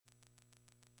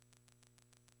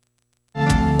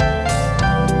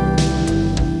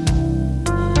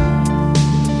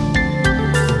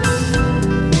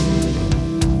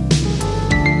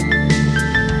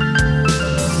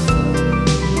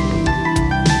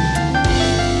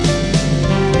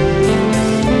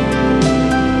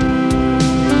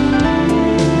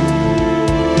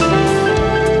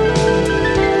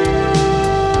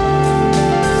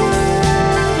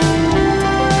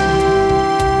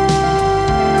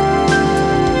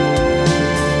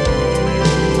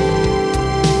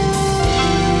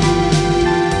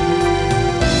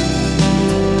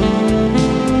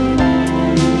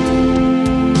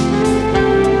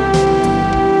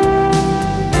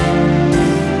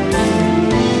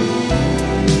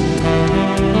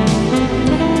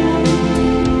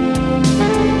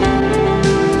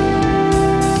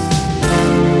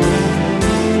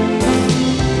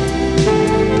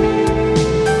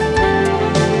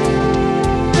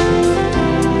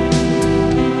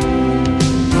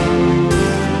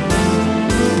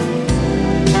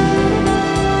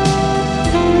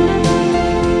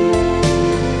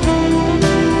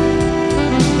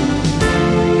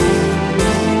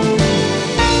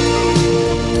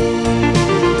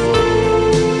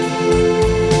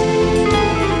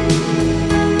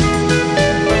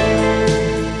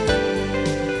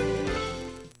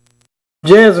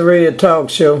Jazzyred talk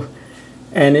show,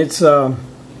 and it's I've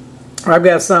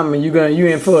got something you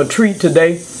in for a treat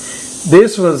today.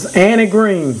 This was Annie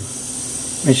Green,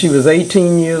 and she was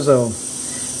 18 years old.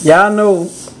 Y'all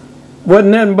know wasn't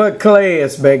nothing but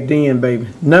class back then, baby.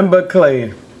 Nothing but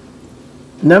class.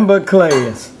 Nothing but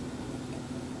class.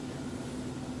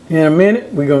 In a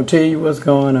minute, we're gonna tell you what's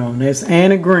going on. That's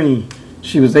Annie Green.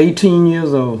 She was 18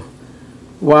 years old.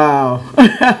 Wow.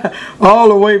 All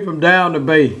the way from down the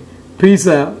bay. Peace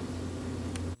out.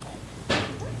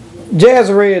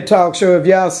 Jazzyred talk show. If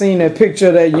y'all seen that picture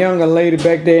of that younger lady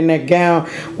back there in that gown,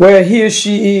 well, here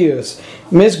she is.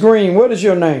 Miss Green, what is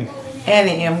your name?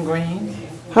 Annie M. Green.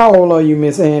 How old are you,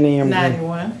 Miss Annie M. Green?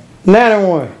 91.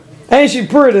 91. Ain't she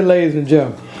pretty, ladies and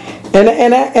gentlemen?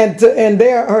 And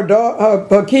there,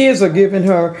 her kids are giving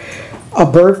her a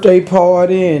birthday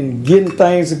party and getting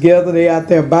things together. They out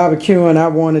there barbecuing. I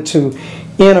wanted to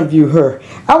interview her.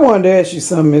 I wanted to ask you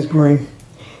something, Miss Green.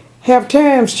 Have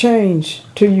times changed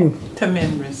to you?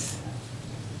 Tremendous.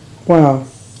 Wow.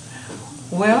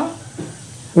 Well,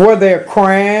 were there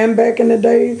crime back in the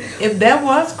day? If there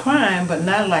was crime, but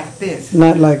not like this.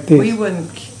 Not like this. We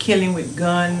wasn't killing with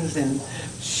guns and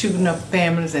shooting up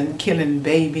families and killing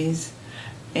babies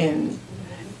and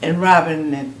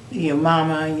robbing your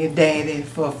mama and your daddy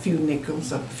for a few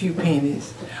nickels or a few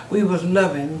pennies. We was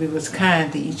loving. We was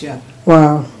kind to each other.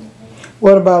 Wow.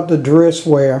 What about the dress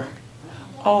wear?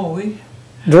 Oh, we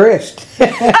dressed.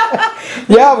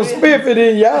 Y'all was spiffy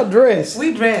then. Y'all dressed.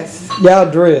 We dressed. Y'all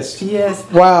dressed. Yes.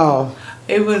 Wow.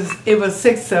 It was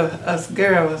 6 of us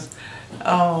girls.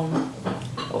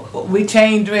 We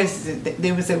changed dresses.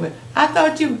 They would say, well, I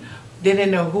thought you didn't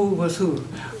know who was who.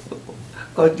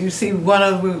 Because you see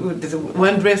one with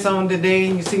one dress on today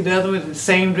and you see the other with the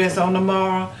same dress on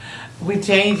tomorrow. We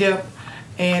changed up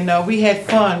and we had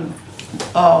fun.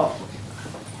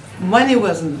 Money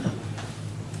wasn't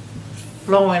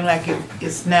flowing like it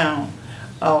is now.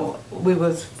 We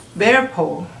was very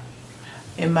poor,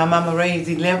 and my mama raised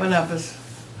 11 of us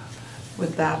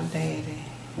without a daddy.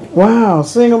 Wow,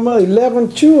 single mother,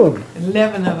 11 children.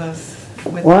 11 of us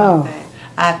without wow. a daddy.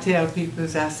 I tell people,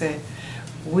 I said,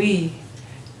 we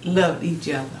loved each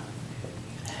other.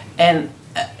 And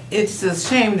it's a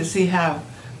shame to see how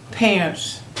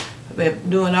parents are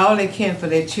doing all they can for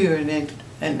their children,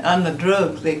 and under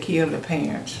drugs they kill the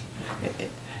parents.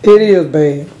 It is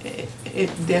bad. It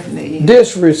definitely is.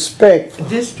 Disrespect.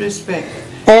 Disrespect.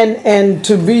 And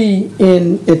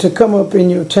to come up in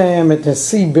your time and to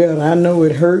see better. I know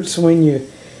it hurts when you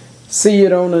see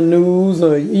it on the news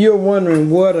or you're wondering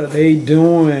what are they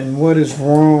doing, what is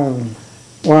wrong.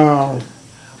 Wow.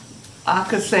 I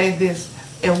could say this,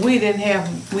 and we didn't have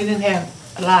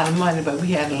a lot of money, but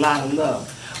we had a lot of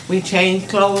love. We changed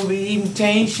clothes, we even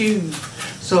changed shoes.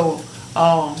 So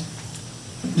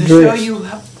to show you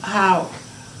how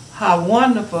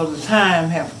wonderful the time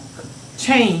have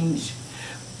changed,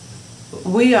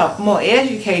 we are more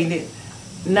educated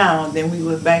now than we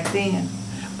were back then,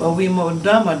 but we more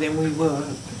dumber than we were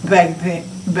back then.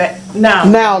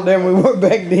 Now than we were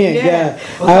back then. Yeah,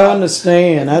 I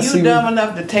understand. You're dumb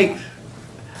enough to take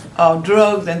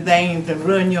drugs and things to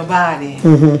ruin your body,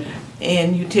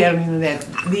 and you tell me that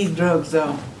these drugs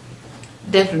are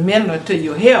detrimental to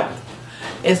your health.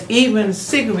 It's even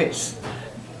cigarettes.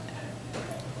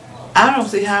 I don't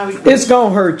see how it's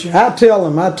gonna hurt you. I tell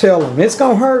them it's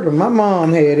gonna hurt them. My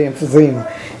mom had emphysema.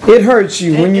 It hurts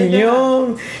you when you're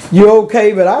young. You're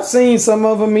okay, but I've seen some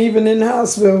of them even in the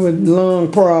hospital with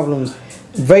lung problems,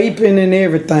 vaping and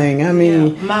everything. I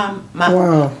mean, yeah,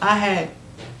 wow. I had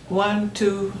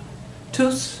two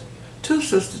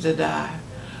sisters that died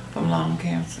from lung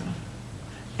cancer,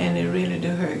 and it really do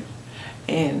hurt.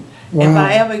 And wow. If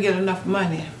I ever get enough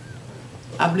money,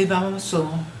 I believe I'm gonna sue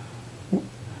them.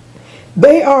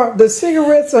 They are, the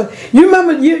cigarettes are, you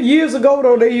remember years ago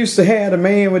though, they used to have the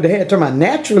man with the hair talking about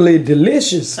naturally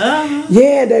delicious.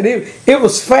 Yeah, that it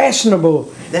was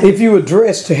fashionable if you were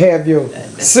dressed to have your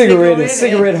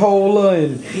cigarette holder,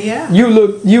 and yeah.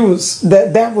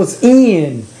 that was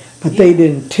in, but they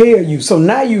didn't tell you. So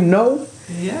now you know.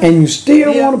 Yeah. And you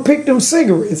still want to pick them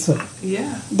cigarettes up.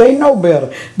 Yeah. They know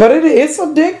better. But it's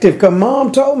addictive, because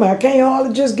Mom told me I can't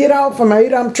hardly just get off from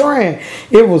it. I'm trying.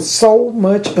 It was so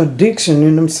much addiction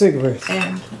in them cigarettes.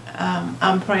 And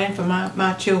I'm praying for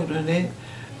my children.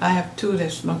 I have 2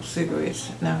 that smoke cigarettes.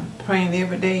 And I'm praying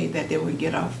every day that they will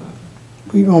get off of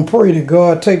it. We're going to pray that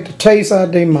God take the taste out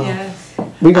of their mouth. Yes.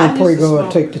 We're going to pray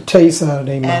God take the taste out of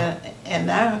their mouth.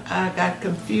 And I got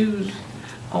confused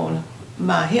on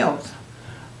my health.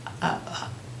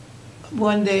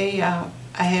 One day I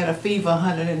had a fever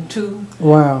 102.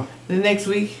 Wow. The next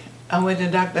week I went to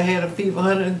the doctor, I had a fever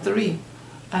 103.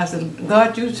 I said,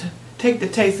 God, you take the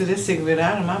taste of this cigarette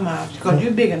out of my mouth because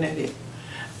you're bigger than it.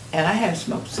 And I hadn't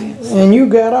smoked since. And you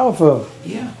got off of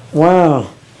it? Yeah. Wow.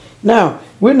 Now,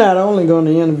 we're not only going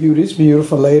to interview this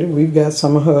beautiful lady, we've got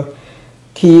some of her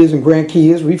kids and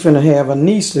grandkids. We finna have a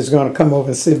niece that's going to come over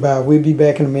and sit by. We'll be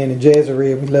back in a minute.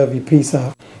 Jazzyred, we love you. Peace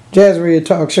out. Jazzyred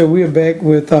Talk Show. We're back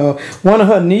with one of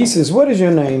her nieces. What is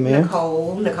your name, man?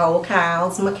 Nicole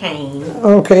Kyles McCain.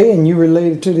 Okay, and you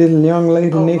related to this young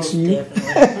lady next to you?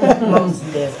 Definitely. Most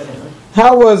definitely.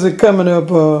 How was it coming up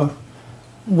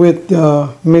with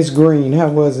Miss Green? How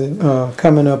was it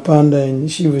coming up under,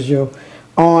 and she was your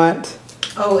aunt?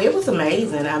 Oh, it was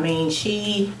amazing. I mean,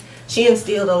 she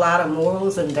instilled a lot of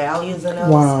morals and values in us.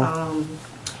 Wow.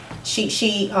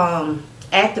 She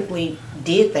actively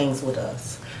did things with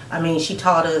us. I mean, she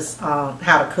taught us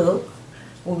how to cook.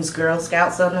 We was Girl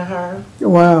Scouts under her.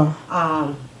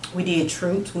 Wow. We did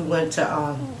troops. We went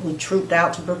to we trooped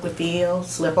out to Brooklyn Field,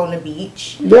 slept on the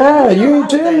beach. Yeah, you ain't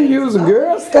telling me you was a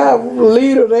Girl Scout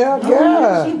leader there,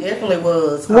 yeah. She definitely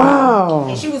was. Wow.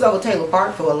 And she was over Taylor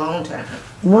Park for a long time.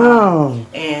 Wow.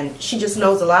 And she just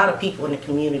knows a lot of people in the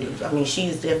community. I mean,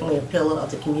 she's definitely a pillar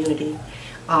of the community.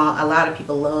 A lot of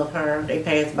people love her. They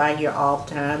pass by here all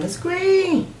the time. It's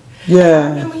Green. I Yeah.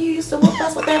 remember you used to whoop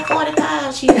us with that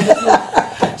 45.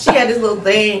 She had this little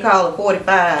thing called a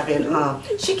 45, and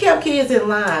she kept kids in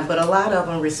line, but a lot of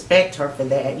them respect her for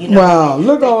that. You know. Wow.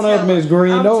 Look They on that, tell Miss her-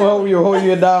 Green. I'm Don't telling hold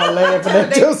your down laughing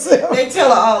at yourself. They tell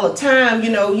her all the time,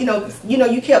 you know,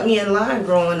 you kept me in line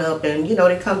growing up, and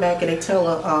they come back and they tell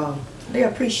her they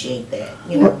appreciate that,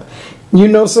 You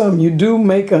know something, you do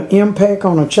make an impact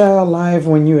on a child's life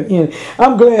when you're in.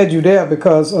 I'm glad you're there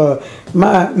because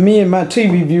me and my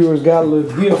TV viewers got a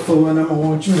little gift for her, and I'm going to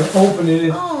want you to open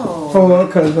it for her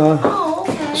because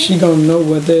okay. she going to know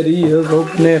what that is.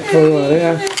 Open that for her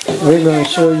there. We're going to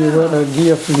show you what her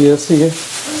gift is here.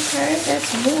 Okay,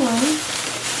 that's one.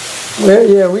 Well,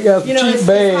 yeah, we got some cheap It's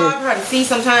bags. hard for her to see.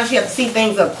 Sometimes she has to see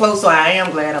things up close, so I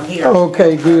am glad I'm here.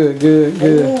 Okay, good.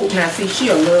 Ooh, now see,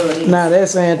 she'll love this. Now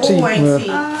that's antique. Ooh, auntie.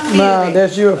 Nah, Feel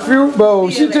that's your fruit bowl.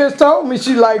 She Feel just told me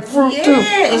she like fruit yeah, too.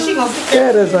 and she gonna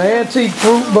That is an antique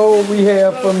fruit bowl we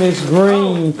have for Miss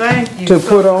Green Thank you. to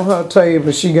put on her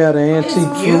table. She got an antique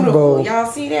fruit beautiful. bowl. Y'all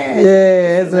see that?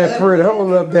 Yeah, isn't that pretty?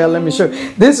 Hold up there, let me show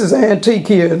you. This is antique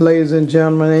here, ladies and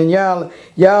gentlemen. And y'all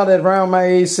that around my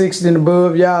age, 60 and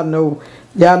above, y'all know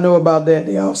about that.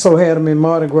 They also had them in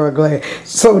Mardi Gras glass.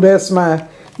 So that's my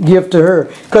gift to her.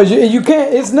 Because you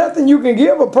can't, it's nothing you can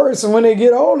give a person when they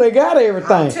get old. They got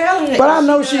everything. I'm telling you, But I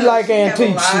know she she does. like She have a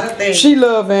antiques. lot of things. She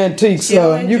love antiques.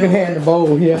 She'll You can enjoy hand it. the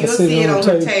bowl here. You'll see it on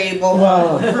the table.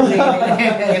 Wow.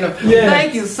 Yeah.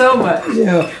 Thank you so much.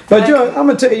 Yeah, but I'm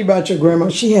gonna tell you about your grandma.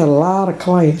 She had a lot of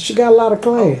class. She got a lot of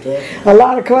class. definitely. A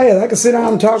lot of class. I can sit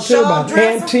down and talk to her Shawl about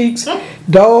dressing. antiques,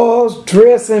 dolls,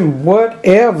 dressing,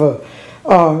 whatever.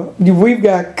 We've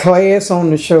got class on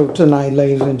the show tonight,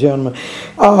 ladies and gentlemen.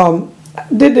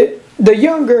 Did the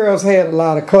young girls had a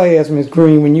lot of class, Miss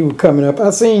Green, when you were coming up? I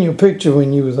seen your picture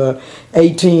when you was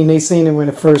 18. They seen it when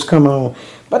it first come on,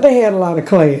 but they had a lot of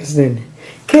class, didn't they?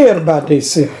 Cared about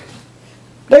themselves.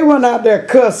 They went out there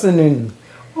cussing and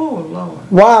Oh,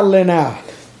 Lord. waddling out,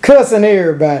 cussing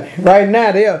everybody. Right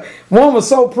now, one was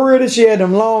so pretty, she had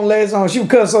them long legs on. She would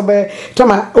cuss so bad.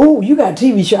 Talking about, oh, you got a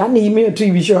TV show. I need me a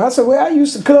TV show. I said, well, I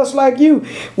used to cuss like you.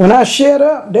 When I shut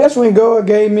up, that's when God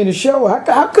gave me the show. I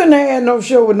couldn't have had no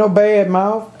show with no bad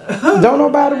mouth. Don't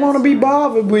nobody want to be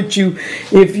bothered with you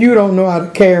if you don't know how to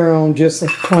carry on just a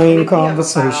plain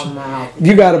conversation. If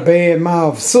you got a bad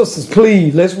mouth, sisters,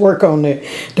 please, let's work on that.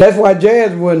 That's why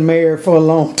Jazz wasn't married for a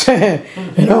long time.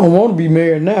 And I don't want to be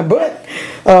married now.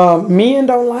 But men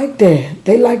don't like that.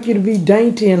 They like you to be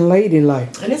dainty and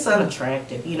ladylike. And it's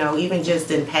unattractive, even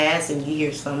just in passing, you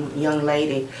hear some young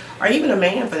lady, or even a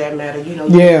man for that matter,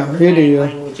 Yeah, it is.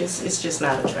 language. It's just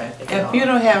not attractive. at If you all.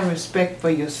 don't have respect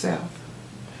for yourself,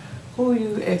 who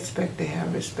you expect to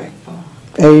have respect for?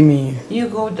 Amen. You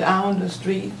go down the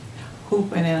street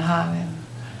hooping and hollering,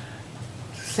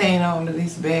 saying all of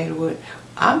these bad words.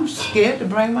 I'm scared to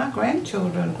bring my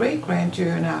grandchildren,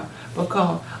 great-grandchildren out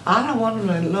because I don't want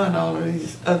them to learn all of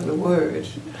these ugly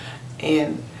words.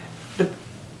 And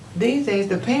these days,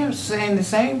 the parents saying the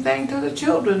same thing to the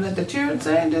children that the children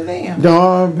saying to them.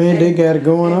 Oh, man, they got it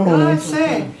going And on. God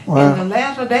said, Wow. in the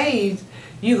latter days,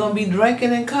 you're going to be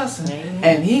drinking and cussing. Amen.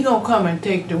 And he going to come and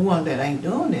take the one that ain't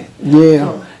doing it. Yeah.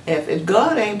 So if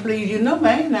God ain't pleased,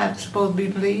 man not supposed to be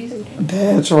pleased.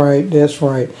 That's right. That's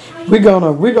right. We're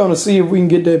gonna see if we can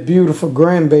get that beautiful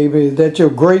grandbaby. Is that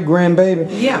your great grandbaby?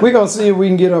 Yeah. We're gonna see if we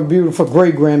can get our beautiful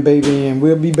great grandbaby in.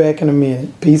 We'll be back in a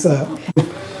minute. Peace out.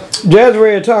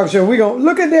 Jazzyred Talk Show. We gonna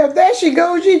look at that. There she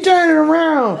goes. She turning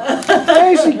around.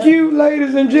 Ain't she cute,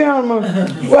 ladies and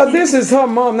gentlemen? Well, this is her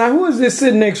mom. Now, who is this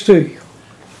sitting next to you?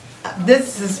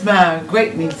 This is my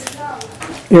great niece.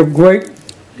 Your great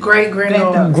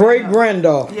Granddaughter. great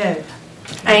granddaughter. Yeah.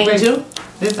 Angel.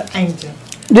 This is Angel.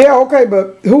 Yeah, okay,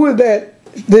 but who is that?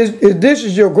 This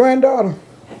is your granddaughter?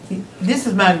 This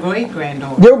is my great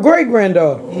granddaughter. Your great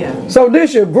granddaughter? Yeah. So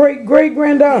this your great great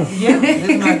granddaughter? Yeah, this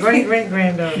is my great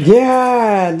granddaughter.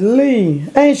 Golly,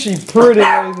 ain't she pretty,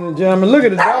 ladies and gentlemen? Look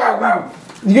at the dog.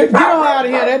 Get on out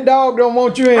of here. That dog don't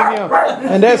want you in here.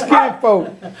 And that's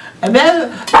kinfolk. And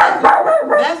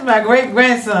that's my great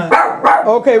grandson.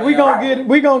 Okay, we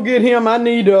gonna get him. I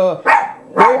need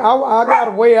I got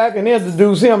a way I can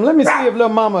introduce him. Let me see if little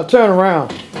mama turn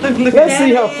around. Look Let's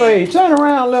see her face. Turn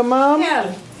around, little mama.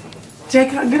 Yeah.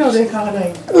 Jake, get over there, call her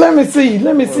name. Let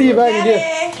me see if I can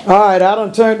get. All right, I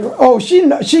done turned. Oh, she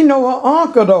know her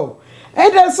uncle though.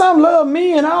 Ain't that some little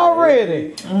mean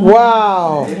already?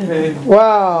 Wow.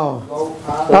 Wow.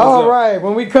 All right,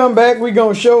 when we come back, we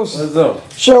gonna show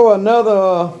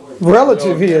another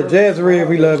relative here. Jazzyred,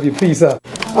 we love you. Peace out.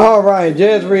 All right,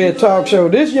 Jazzyred Talk Show.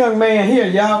 This young man here,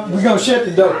 y'all, we gonna shut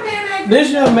the door.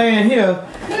 This young man here,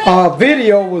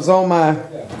 video was on my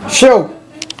show,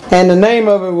 and the name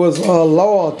of it was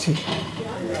Loyalty.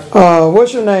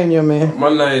 What's your name, young man? My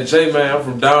name is J-Man. I'm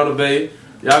from Down the Bay.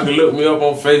 Y'all can look me up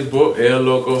on Facebook, El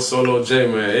Loco Solo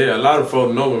J-Man. Yeah, a lot of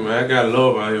folks know me, man. I got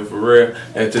love out here for real.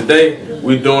 And today,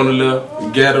 we doing a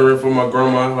little gathering for my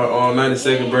grandma, her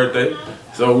 92nd birthday.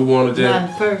 So we want to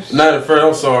just 91st.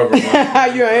 I'm sorry, grandma.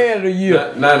 You ahead of the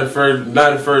year.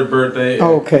 91st birthday.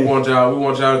 Okay. We want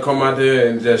y'all to come out there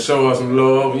and just show us some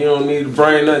love. You don't need to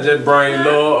bring nothing, just bring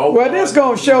love. Well, this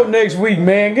gonna show next week,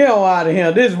 man. Get on out of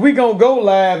here. We gonna go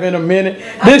live in a minute.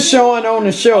 This showing on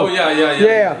the show. Oh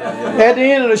yeah. At the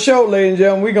end of the show, ladies and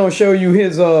gentlemen, we gonna show you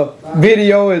his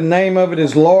video. His name of it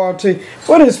is Loyalty.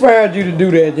 What inspired you to do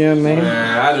that, young man?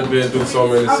 Man, I done been through so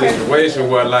many situations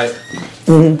where like.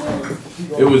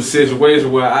 It was a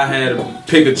situation where I had to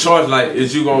pick a choice, like,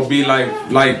 is you gonna be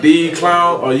like these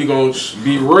clown or you gonna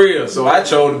be real? So I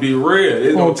chose to be real.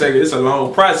 It's gonna it's a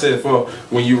long process for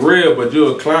when you real, but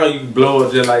you're a clown, you can blow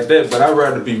up just like that. But I'd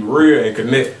rather be real and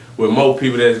connect with more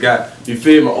people that's got, you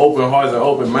feel me, open hearts and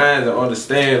open minds and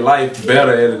understand life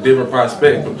better at a different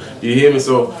perspective. You hear me?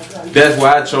 So that's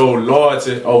why I chose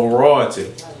loyalty over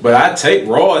royalty. But I take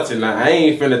royalty now. I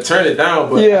ain't finna turn it down,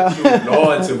 but I choose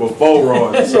loyalty before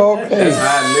royalty. Okay. That's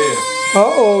how I live.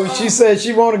 Uh-oh, she said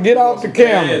she want to get off the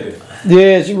camera.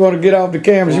 Yeah, she want to get off the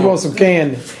camera. She wants some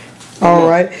candy. All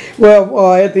right.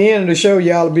 Well, at the end of the show,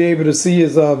 y'all will be able to see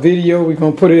his video. We're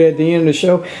going to put it at the end of the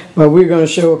show. But we're going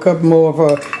to show a couple more of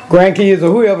her grandkids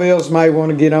or whoever else might want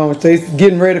to get on. She's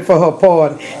getting ready for her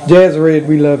party. Jazzyred,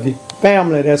 we love you.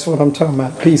 Family, that's what I'm talking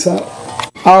about. Peace out.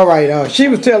 All right. She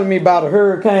was telling me about a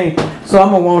hurricane, so I'm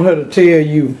going to want her to tell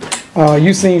you.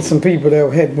 You seen some people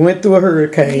that had went through a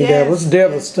hurricane that was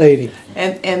devastating.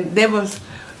 And there was,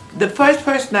 the first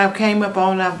person I came up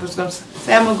on, I was going to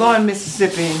say, I'm going to go in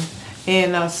Mississippi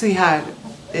and see how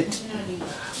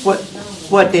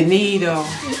what they need or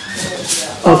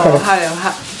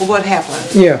what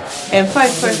happened. Yeah. And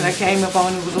first person I came up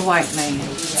on, it was a white man.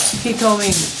 He told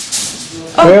me,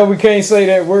 well, we can't say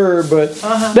that word, but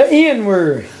the N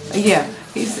word. Yeah.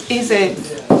 He said,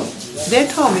 they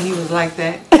told me he was like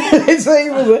that. They say he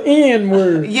was an N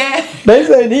word. Yeah. They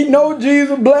said he know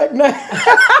Jesus black now.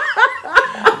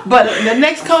 But the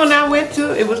next corner I went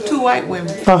to, it was two white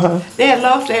women. They had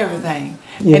lost everything.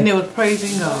 Yeah. And they was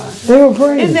praising God. They were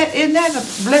praising. Isn't that a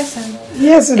blessing?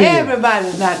 Yes, it is.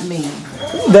 Everybody's not mean.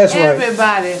 That's right.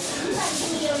 Everybody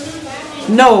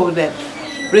knows that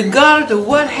regardless of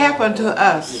what happened to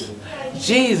us,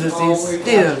 Jesus is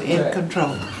still in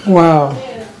control. Wow.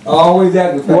 Always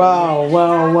acting.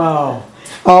 Wow.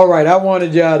 All right, I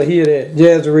wanted y'all to hear that.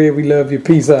 Jazzyred, we love you.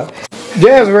 Peace out.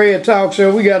 Jazzyred Talk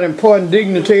Show, we got an important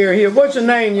dignitary here. What's your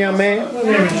name, young man? My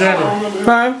name is Johnny.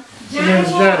 Huh? My name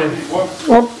is Johnny.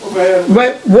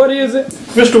 What is it?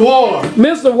 Mr. Ward.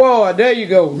 Mr. Ward, there you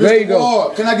go. There you go.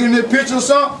 Ward, can I get in this picture or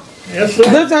something? Yes, sir.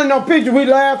 This ain't no picture. We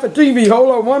live for TV. Hold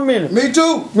on 1 minute. Me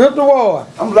too. Mr. Ward.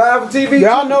 I'm live on TV.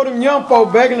 Y'all know them young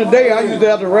folk back in the day. I used to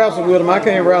have to wrestle with them. I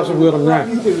can't wrestle with them now.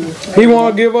 He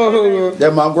want to give her a hug.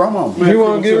 That's my grandma. He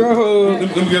want to give her a hug.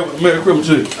 Let me give a Merry Christmas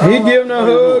to you. He giving her a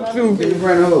hug too. Give me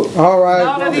a hug. All right.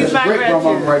 All of these my Great grandma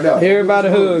grandchildren. right now. Everybody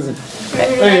hugging.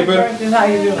 Hey, baby. How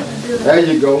you doing? There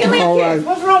you go. All right.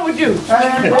 What's wrong with you?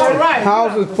 All right.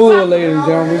 House is full, ladies and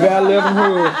gentlemen. We got 11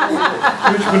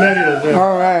 hugs. Which one that is?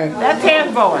 All right. That's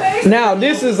Tan's boy. Now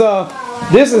this is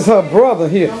her brother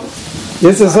here.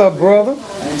 This is her brother.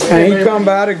 And he come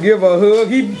by to give her a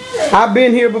hug. I've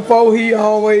been here before. He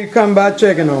always come by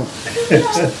checking on.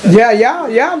 Yeah,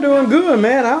 y'all doing good,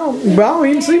 man. I don't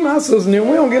even see my sister.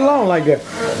 We don't get along like that.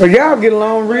 But y'all get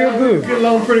along real good. Get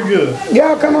along pretty good.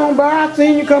 Y'all come on by. I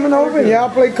seen you coming over. And y'all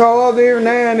play cards every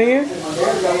now and then.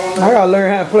 I gotta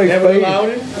learn how to play Have a little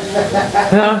spades.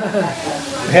 outing?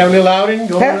 Have a little outing?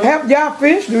 Have y'all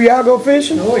fish? Do y'all go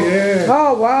fishing? Oh, yeah.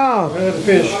 Oh, wow. Have to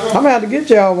fish. I'm gonna have to get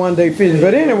y'all one day fishing.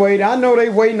 But anyway, I know they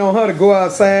waiting on her to go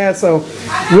outside, so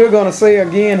we're gonna say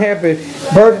again happy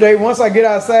birthday. Once I get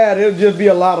outside, it'll just be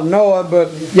a lot of noise,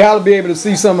 but y'all will be able to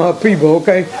see some of her people,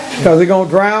 okay? Because they're gonna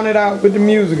drown it out with the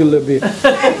music a little bit.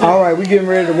 All right, we're getting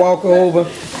ready to walk over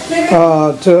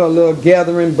to a little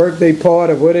gathering, birthday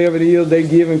party, whatever it is they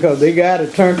giving, because they got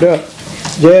it turned up.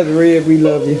 Jazzyred, we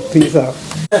love you. Peace out.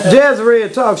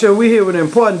 Jazzyred Talk Show. We here with an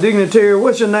important dignitary.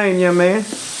 What's your name, young man?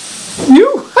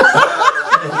 You?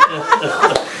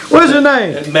 What's your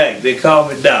name? Mac. They call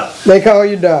me Doc. They call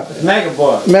you Doc.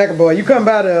 Macaboy. Macaboy. You come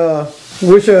by to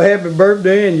wish her a happy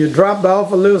birthday and you dropped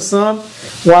off a little something.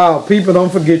 Wow, people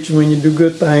don't forget you when you do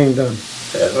good things, though.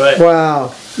 That's right.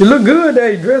 Wow. You look good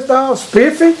there. You dressed all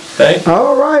spiffy. Thank you.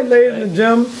 All right, ladies and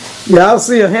gentlemen. Y'all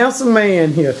see a handsome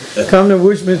man here. Come to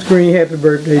wish Miss Green happy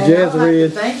birthday,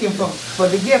 Jazzyred. Thank him for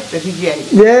the gift that he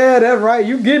gave. Yeah, that's right.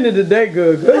 You getting it today,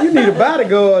 good. Girl, you need a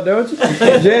bodyguard, don't you?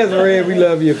 Jazzyred, we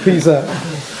love you. Peace out.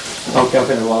 Okay, I'm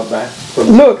finna walk back.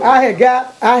 Look, I had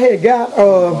got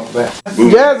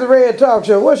Jazzyred Talk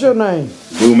Show. What's your name?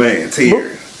 Blue Man,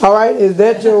 Terry. All right, is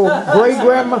that your great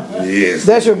grandma? Yes.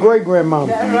 That's your great grandmama.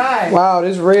 That's right. Wow,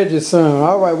 this Reggie's son.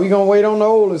 All right, we gonna wait on the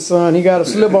oldest son. He got to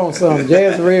slip on something.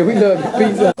 Jazzyred, we love you.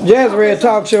 Peace out. Jazzyred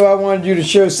Talk Show. I wanted you to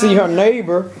see her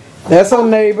neighbor. That's her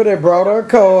neighbor that brought her a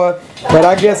card. But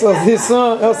I guess her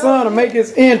son will make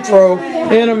his intro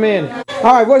in a minute.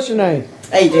 All right, what's your name?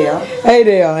 Adele.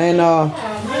 Adele, and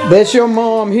that's your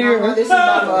mom here. This is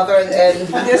my mother, and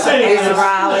this is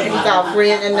Riley. He's our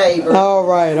friend and neighbor. All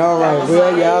right.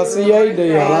 Well, y'all see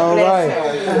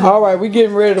Adele. All right. We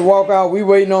getting ready to walk out. We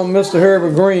waiting on Mr.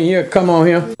 Herbert Green here. Come on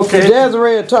here. Okay.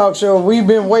 Jazzyred Talk Show. We've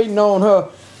been waiting on her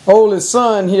oldest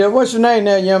son here. What's your name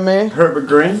there, young man? Herbert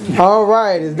Green. All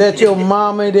right. Is that your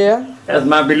mama there? That's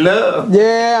my beloved.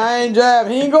 Yeah, I ain't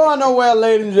driving. He ain't going nowhere,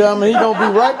 ladies and gentlemen. He gonna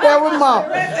be right there with mom.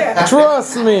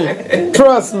 Trust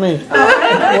me.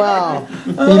 Wow.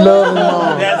 He loves his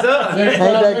mom. That's us.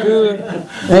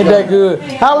 Ain't that good?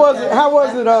 How was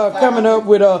it coming up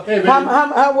with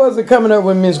how was it coming up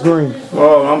with Miss Green?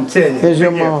 Oh, I'm telling you. It's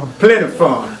your mom. Plenty of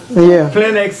fun. Yeah.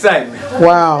 Plenty of excitement.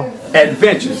 Wow.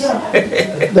 Adventures.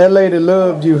 That lady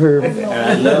loved you, Herbie.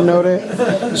 You know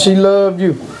that? She loved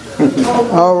you.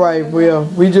 All right, well,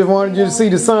 we just wanted you to see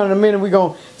the sun in a minute. We're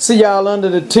going to see y'all under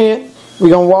the tent. We're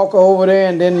going to walk over there,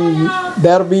 and then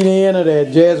that'll be the end of that.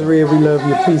 Jazzyred, we love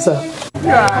you. Peace out.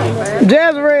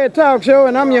 Jazzyred Talk Show,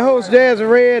 and I'm your host,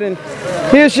 Jazzyred, and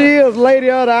here she is,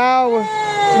 lady of the hour.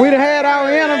 We done had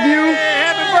our interview.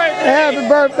 Happy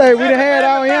birthday. We done had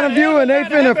our interview, and they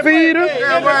finna feed her.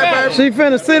 She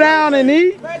finna sit down and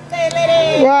eat.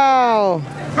 Wow.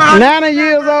 90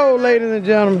 years old, ladies and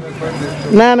gentlemen.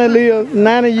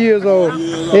 90 years old.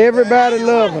 Everybody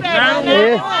love her.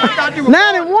 Yeah.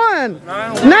 91.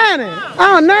 90.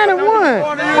 Oh,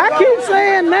 91. I keep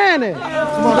saying 90.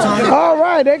 All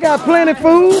right, they got plenty of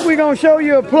food. We're going to show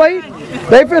you a plate.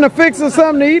 They finna fix us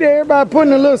something to eat. Everybody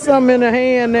putting a little something in their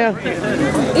hand now.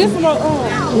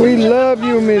 We love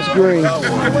you, Miss Green.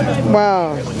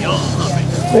 Wow.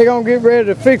 They're going to get ready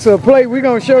to fix a plate. We're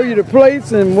going to show you the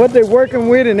plates and what they're working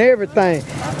with and everything.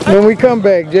 When we come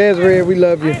back, Jazzyred, we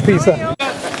love you. Peace out.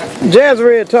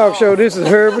 Jazzyred Talk Show, this is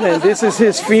Herbert, and this is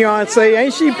his fiance.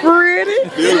 Ain't she pretty?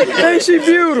 Ain't she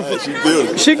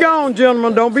beautiful? She gone,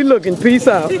 gentlemen. Don't be looking. Peace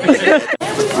out.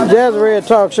 Jazzyred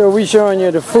Talk Show, we showing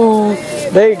you the food.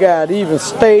 They got even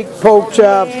steak, pork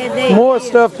chops, more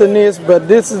stuff than this, but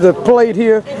this is the plate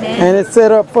here, and it's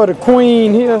set up for the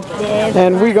queen here.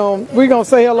 And we gonna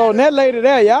say hello. And that lady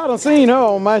there, y'all done seen her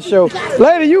on my show.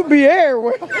 Lady, you be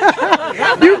everywhere.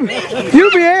 you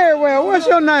be everywhere. What's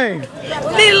your name?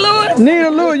 Nita Lewis. Nita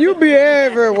Lewis, you be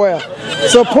everywhere.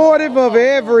 Supportive of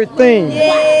everything.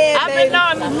 Yeah, I've been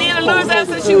knowing Nita Lewis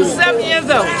ever since she was 7 years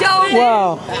old.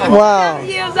 Wow. 7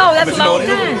 years old, that's a long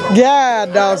time.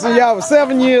 God, dog. So y'all was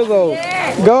 7 years old.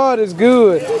 God is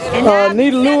good.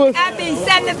 Nita Lewis. I'll be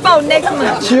 74 next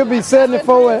month. She'll be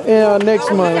 74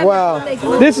 next month. Wow.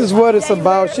 This is what it's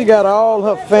about. She got all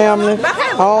her family,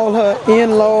 all her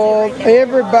in-laws.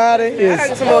 Everybody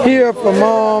is here for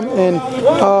mom.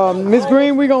 And Miss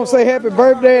Green, we're going to say happy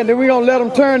birthday, and then we're going to let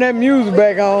them turn that music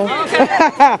back on.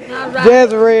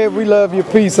 Jazzyred, we love you.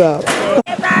 Peace out.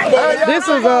 This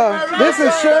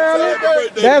is Shirley.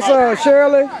 That's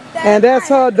Shirley, and that's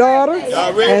her daughter,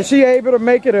 and she able to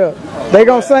make it up. They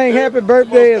gonna sing happy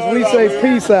birthday as we say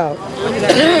peace out.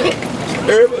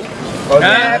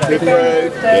 Happy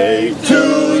birthday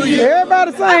to you.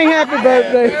 Everybody sing happy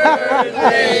birthday.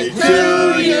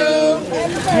 To you.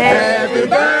 Happy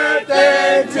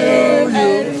birthday to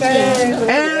you.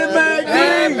 Happy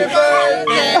birthday to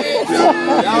you.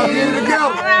 Y'all get it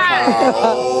together.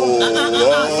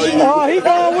 Oh, he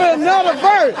going with another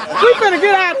verse. We finna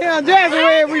get out here on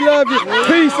Jazzyred. We love you.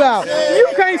 Peace out. You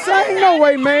can't sing no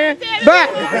way, man.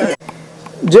 Bye.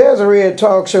 Jazzyred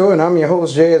Talk Show, and I'm your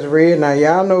host, Jazzyred. Now,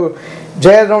 y'all know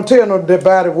Jazz don't tell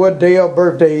nobody what day her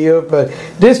birthday is, but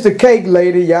this the cake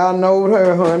lady. Y'all know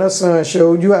her and her son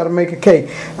showed you how to make a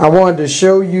cake. I wanted to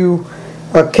show you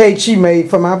a cake she made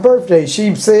for my birthday.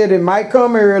 She said it might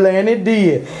come early, and it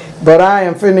did. But I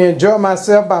am finna enjoy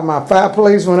myself by my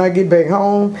fireplace when I get back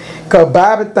home. Because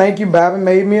Bobby, thank you, Bobby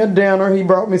made me a dinner. He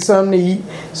brought me something to eat.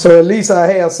 So at least I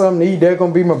have something to eat. That's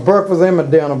going to be my breakfast and my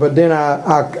dinner. But then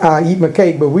I eat my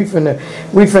cake. But we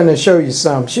finna show you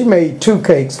something. She made 2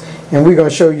 cakes, and we're going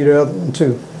to show you the other one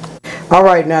too. All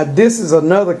right, now this is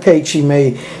another cake she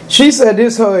made. She said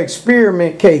this is her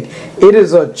experiment cake. It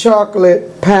is a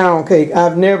chocolate pound cake.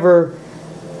 I've never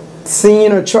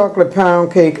seen a chocolate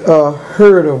pound cake or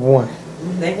heard of one.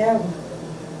 They have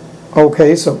one.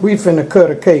 Okay, so we finna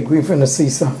cut a cake. We finna see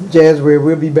something. Jazzyred,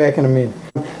 we'll be back in a minute.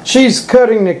 She's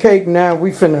cutting the cake now.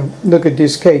 We finna look at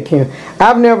this cake here.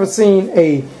 I've never seen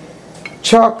a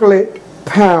chocolate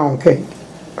pound cake.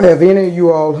 Have any of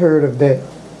you all heard of that?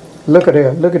 Look at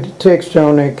that. Look at the texture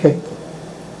on that cake.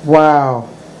 Wow.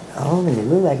 Oh, it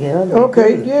look like it.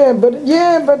 Okay, yeah,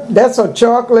 but that's a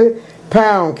chocolate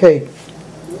pound cake.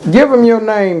 Give them your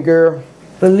name, girl.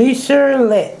 Felicia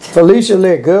Lett. Felicia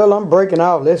Lett. Girl, I'm breaking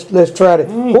out. Let's try it.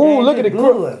 Ooh, look at the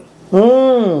good.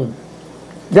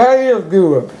 That is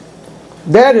good.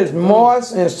 That is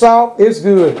moist and soft. It's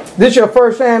good. This your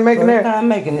first time making that? First time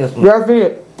making this one. That's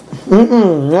it.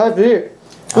 That's it.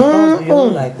 I thought you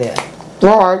look like that.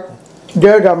 All right.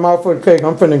 Dad got my foot cake.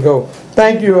 I'm finna go.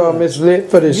 Thank you, Miss Litt,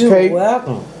 for this cake. You're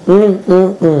welcome.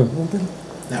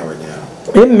 Not right now.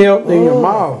 It melted in your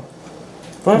mouth.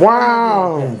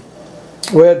 Wow.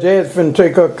 Well, Jazz finna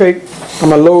take her cake. I'm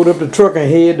gonna load up the truck and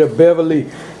head to Beverly.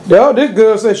 Oh, this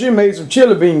girl said she made some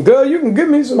chili bean. Girl, you can give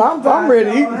me some. I'm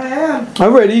ready to eat.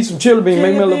 I'm ready to eat some chili bean.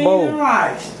 Make me a little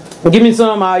bowl. Give me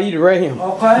some. I'll eat it right here.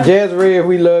 Okay. Jazzyred,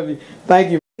 we love you.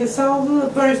 Thank you. It's so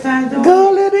good first time doing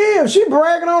Girl, it is. She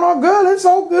bragging on her girl. It's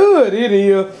so good. It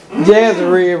is.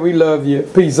 Jazzyred, we love you.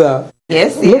 Peace out.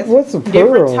 Yes, Look, what's the pearls?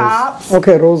 Different tops.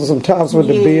 Okay, those are some tops with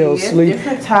the bill sleeve.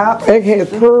 Different tops. It has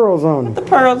pearls on them. The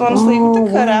pearls on the sleeve with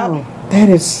the cutout. That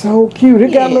is so cute.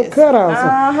 It got little cutouts.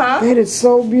 Uh-huh. That is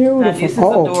so beautiful. Now, this is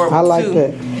adorable, I like too.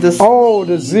 that. The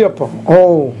the zipper.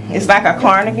 Oh. It's like a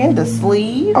cardigan, the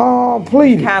sleeve. Oh,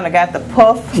 please. Kind of got the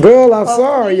puff. Girl, I'm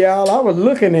sorry, y'all. I was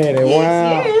looking at it.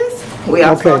 Wow. Yes. We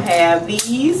also have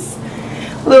these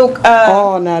little.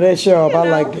 Oh, now that's sharp. I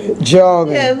like that.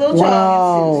 Jogging. Yeah, little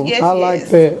wow. jogging suits. Yes, I like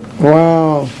that.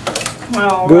 Wow.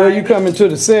 Girl, you coming to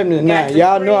the 70s now.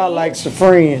 Y'all know I like the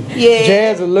friend. Yeah.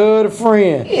 Jazz, I love the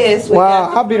friend. Yes.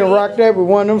 Wow, I be to rock that with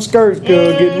one of them skirts,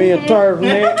 girl. Get me a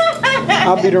turtleneck.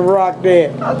 I be to rock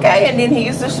that. Okay, and then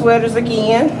here's the sweaters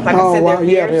again. Like I said, wow.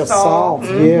 they're very soft.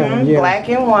 Yeah. Black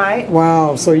and white.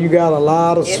 Wow, so you got a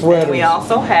lot of sweaters. And we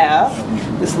also have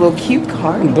this little cute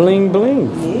cardigan. Bling bling.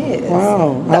 Yes.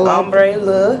 Wow. The ombre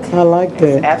look. I like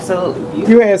that. It's absolutely beautiful.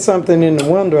 You had something in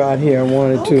the window out here I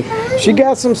wanted to. She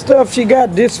got some stuff she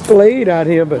got displayed out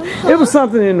here, but it was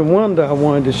something in the window I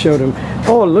wanted to show them.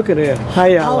 Oh, look at that. How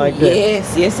y'all like that?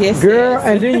 Yes. Girl,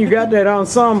 and then you got that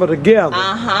ensemble together.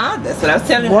 That's what I was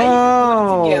telling you.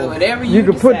 Wow. How you can put it together, whatever you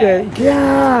can put that.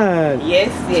 God.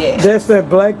 Yes. That's that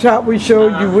black top we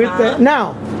showed you with that.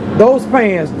 Now, those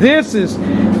pants. This is,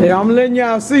 I'm letting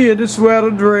y'all see it, the sweater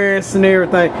dress and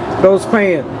everything. Those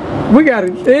pants. We got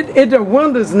it. The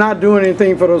windows not doing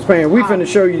anything for those pants. We finna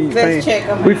show you these pants. Check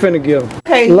them. We finna get them.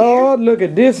 Okay. Lord, look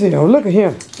at this here. Look at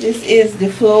him. This is the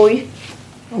flowy.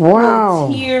 Wow.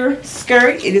 Tier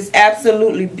skirt. It is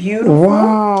absolutely beautiful.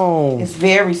 Wow. It's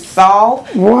very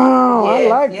soft. Wow, I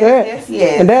like that.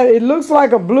 Yes. And that it looks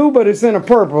like a blue, but it's in a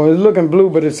purple. It's looking blue,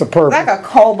 but it's a purple. Like a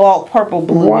cobalt purple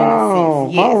blue. Wow. In a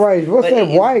sense, yes. All right. What's But that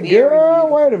white girl?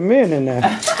 Wait a minute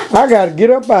now. I gotta get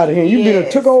up out of here. You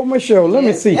been took over my show. Let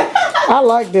me see. I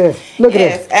like that. Look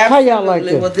at that. How y'all like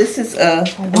that? Well, this is a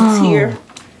tier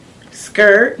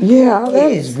skirt. Yeah,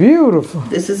 that is beautiful.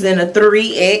 This is in a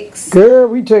 3X. Girl,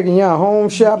 we taking y'all home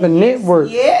shopping network.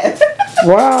 Yes.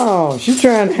 Wow, she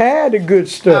trying to hide the good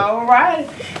stuff. All right.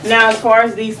 Now, as far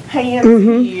as these pants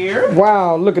here.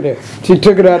 Wow, look at that. She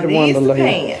took it out the These window. the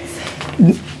Lady.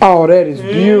 pants. Oh, that is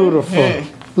beautiful.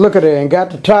 Look at that, and got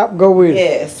the top go with it.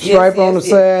 Yes. Stripe on the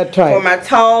side tight. For my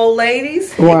tall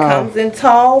ladies, Wow. it comes in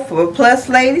tall. For plus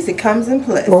ladies, it comes in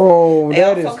plus. Oh, They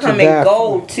that is also come in tobacco.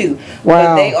 gold too. Wow.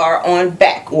 But they are on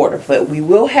back order. But we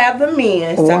will have them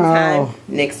in sometime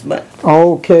next month.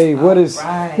 Okay, what is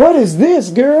this,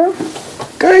 girl?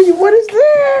 Girl, what is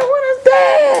that? What is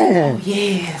that?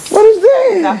 Yes. What is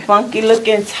that? A funky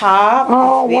looking top.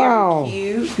 Oh, Very wow.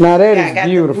 cute. Now that I is got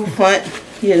beautiful. The front,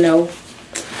 you know,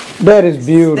 That is thing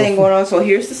beautiful. going on. So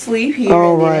here's the sleeve here.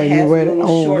 All and then right, it has you a wait.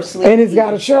 little short sleeve. And it's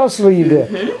got a short sleeve there.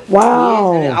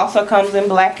 Wow. Yes, and it also comes in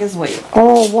black as well.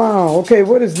 Oh wow. Okay,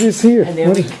 what is this here? And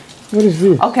then What is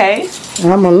this? Okay.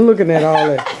 I'm looking at all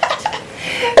that.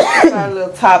 Our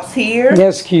little tops here.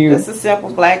 That's cute. It's a simple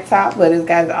black top, but it's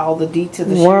got all the detail,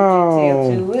 the Wow.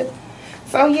 shirt detail to it.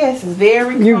 So yes, it's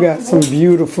very You got some comfortable.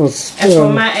 beautiful And for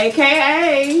stuff. my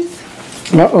AKAs,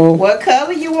 Uh-oh. what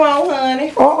color you want, honey?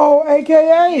 Uh-oh,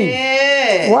 AKA.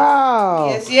 Yes. Wow.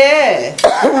 Yes, yes.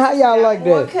 How y'all like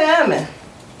More that? coming.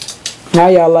 How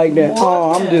y'all like that? More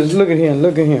Oh, I'm just look at him,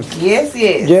 look at him. Yes,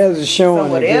 yes. Jazz is showing So it,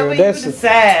 whatever girl. you That's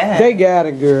decide, honey. they got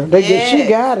it, girl. She Yes.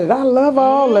 got it. I love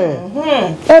all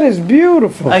that. That is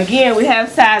beautiful. Again, we have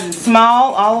sizes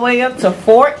small all the way up to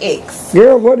 4X.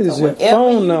 Girl, what is your Whatever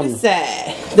phone you number?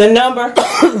 decide. The number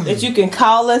that you can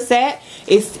call us at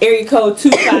is area code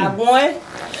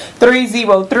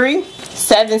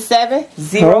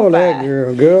 251-303-7705. Hold that,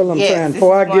 girl. Girl, I'm trying.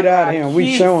 Before I get out of here,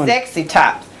 we showing. Sexy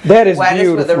tops. That is With a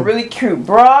beautiful. really cute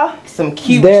bra, some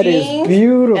cute That is jeans,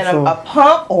 beautiful. and a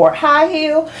pump or high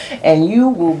heel, and you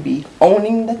will be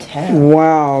owning the town.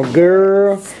 Wow,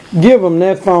 girl. Give them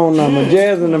that phone number.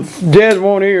 Jazz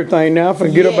won't hear everything now.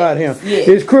 Forget about him. yes.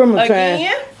 It's criminal time.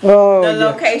 Again, Oh, the yeah.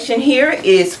 location here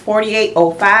is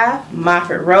 4805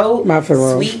 Moffett Road, Moffett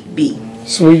Road. Suite B.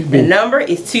 Sweet The bee. number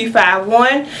is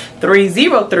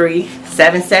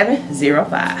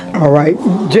 251-303-7705. All right.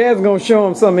 Jazz gonna show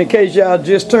them something in case y'all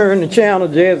just turned the channel.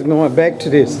 Jazz going back to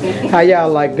this. How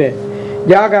y'all like that?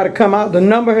 Y'all got to come out. The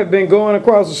number have been going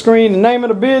across the screen. The name of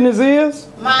the business is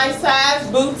My Size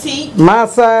Boutique. My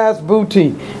Size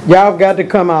Boutique. Y'all got to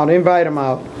come out. Invite them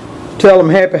out. Tell them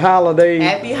happy holidays.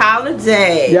 Happy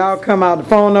holidays. Y'all come out. The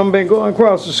phone number been going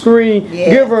across the screen. Yes.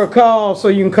 Give her a call so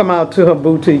you can come out to her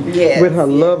boutique Yes, with her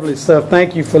lovely stuff.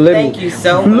 Thank you for letting me. Thank you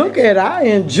so much. Look at, I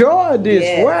enjoyed this.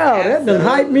 Yes, Wow, that done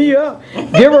absolutely. hyped me up.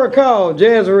 Give her a call.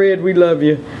 Jazzyred, we love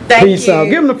you. Thank Peace you. out.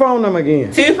 Give them the phone number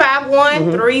again.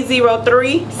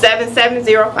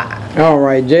 251-303-7705. All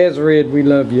right, Jazzyred, we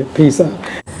love you. Peace out.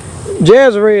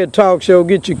 Jazzyred Talk Show.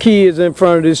 Get your kids in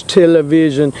front of this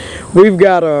television. We've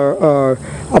got a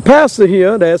pastor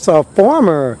here that's a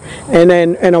farmer,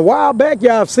 and a while back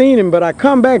y'all have seen him, but I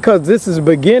come back because this is the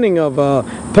beginning of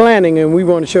planning, and we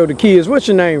want to show the kids. What's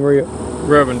your name, Real?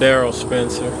 Reverend Daryl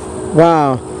Spencer.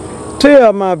 Wow.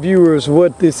 Tell my viewers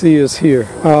what this is here.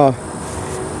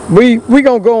 We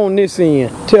gonna go on this end.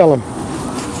 Tell them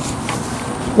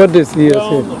what this is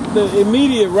Well, here. the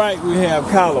immediate right, we have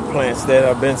collar plants that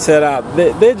have been set out.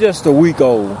 They're just a week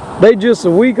old. They just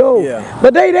a week old. Yeah.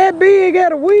 But they that big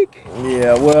at a week?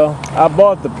 Yeah, well, I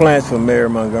bought the plants from Mary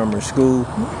Montgomery School.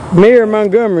 Mary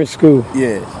Montgomery School.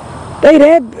 Yes. They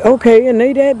that okay, and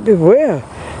they that well.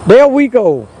 They're a week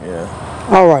old. Yeah.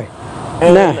 All right.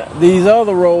 And Now, these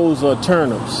other rows are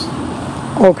turnips.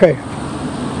 okay.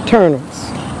 Turnips.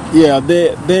 Yeah,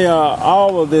 they are.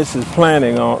 All of this is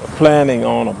planting on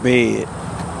a bed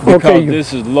because Okay.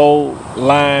 this is low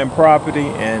lying property,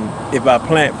 and if I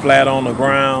plant flat on the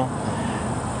ground,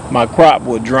 my crop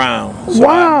would drown. So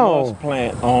Wow. I must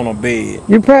plant on a bed.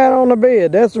 You plant on the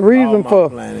bed. That's the All reason my for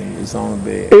planting is on a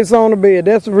bed. it's on the bed.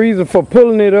 That's the reason for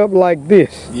pulling it up like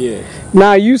this. Yes.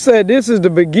 Now you said this is the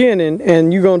beginning,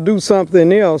 and you're gonna do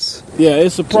something else. Yeah,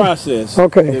 it's a process.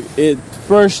 Okay. It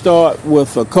first start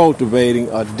with cultivating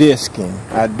or disking.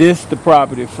 I disc the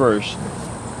property first.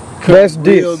 Cut That's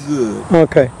real disc. good.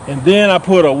 Okay. And then I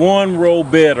put a one-row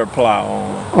bedder plow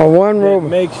on. A one That row.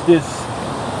 makes this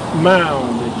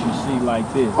mound that you see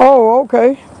like this. Oh,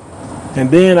 okay. And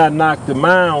then I knock the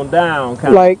mound down,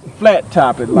 kind Like- of flat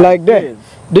top it Like that. this.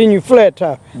 Then you flat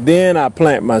top. Then I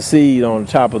plant my seed on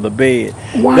the top of the bed.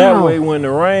 Wow. That way when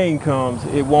the rain comes,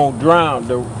 it won't drown.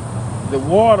 The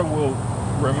water will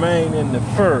remain in the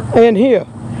fur. And here.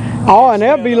 Oh, and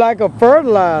that'll be like a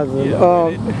fertilizer. Yeah,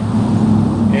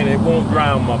 and it won't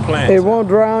drown my plants. It won't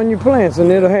drown your plants,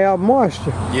 and it'll have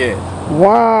moisture. Yes.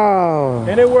 Wow.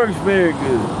 And it works very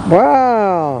good.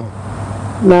 Wow.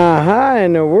 Now, how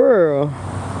in the world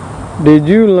did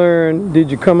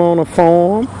you come on a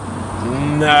farm?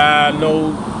 Nah,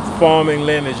 no farming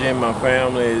lineage in my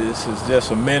family. This is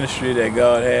just a ministry that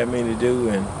God had me to do,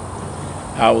 and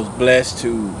I was blessed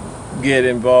to get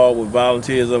involved with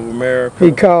Volunteers of America.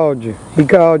 He called you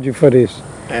for this.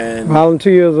 And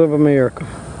Volunteers of America.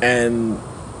 And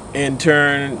in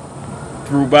turn,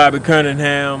 through Bobby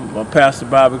Cunningham, Pastor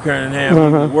Bobby Cunningham, he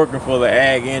was working for the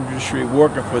ag industry,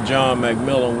 working for John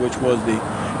McMillan, which was the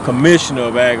Commissioner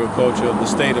of Agriculture of the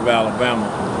state of Alabama.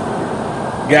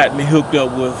 Got me hooked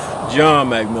up with John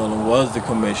McMillan, was the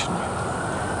commissioner.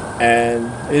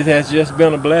 And it has just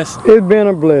been a blessing. It's been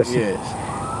a blessing. Yes.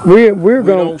 We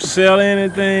don't sell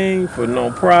anything for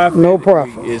no profit. No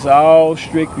profit. It's all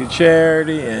strictly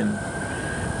charity, and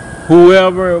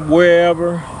whoever,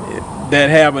 wherever that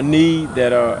have a need,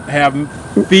 that have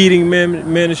feeding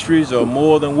ministries, are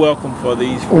more than welcome for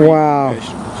these free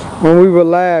vegetables. When we were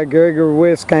live, Gregory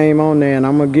West came on there, and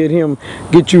I'm gonna get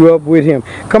you up with him.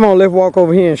 Come on, let's walk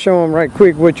over here and show him right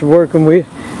quick what you're working with.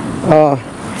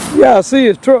 Yeah, I see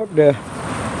his truck there.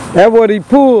 That's what he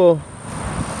pulled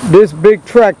this big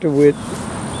tractor with.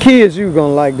 Kids, you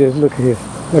gonna like this. Look at here.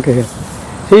 Look at here.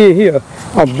 Here.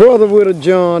 A brother with a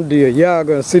John Deere. Y'all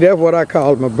gonna see, that's what I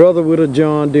call him, a brother with a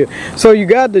John Deere. So you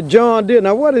got the John Deere.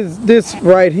 Now what is this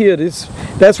right here?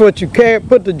 That's what you can't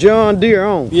put the John Deere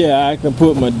on. Yeah, I can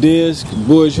put my disc,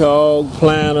 bush hog,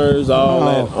 planters, all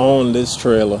that on this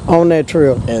trailer. On that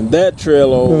trailer. And that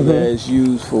trailer over there is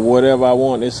used for whatever I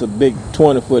want. It's a big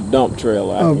 20-foot dump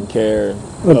trailer. I can carry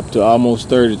up to almost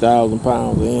 30,000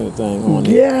 pounds of anything on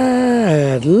it.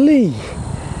 Godly.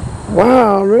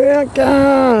 Wow, real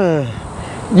God.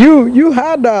 You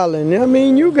high darling. I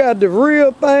mean, you got the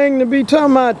real thing to be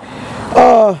talking about.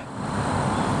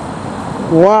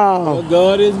 Wow. Well,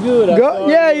 God is good.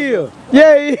 Yeah, he is.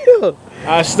 Yeah, he is.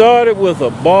 I started with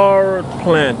a borrowed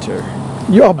planter.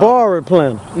 You're a borrowed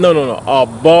planter? No. A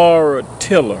borrowed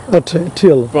tiller. A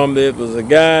tiller. It was a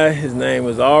guy, his name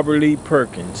was Aubrey Lee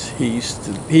Perkins.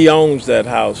 He owns that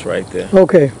house right there.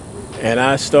 Okay. And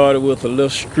I started with a little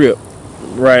strip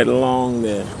right along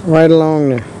there. Right along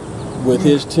there. With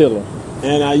his tiller.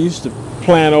 And I used to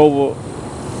plant over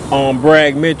on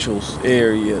Bragg Mitchell's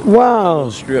area.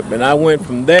 Wow. Strip. And I went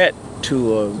from that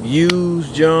to a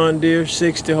used John Deere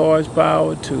 60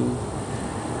 horsepower to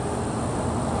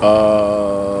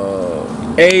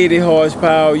 80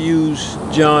 horsepower used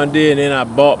John Deere, and then I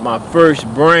bought my first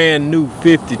brand new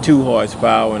 52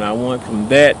 horsepower, and I went from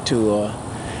that to a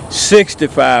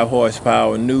 65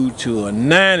 horsepower new to a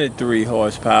 93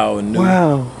 horsepower new.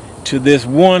 Wow. To this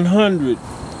 100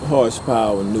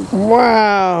 horsepower new.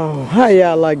 Wow. How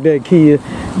y'all like that, kid?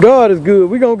 God is good.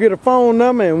 We're going to get a phone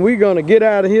number and we're going to get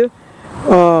out of here.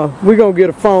 We're going to get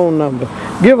a phone number.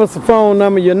 Give us a phone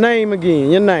number. Your name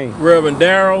again. Your name. Reverend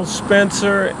Darrell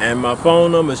Spencer, and my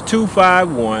phone number is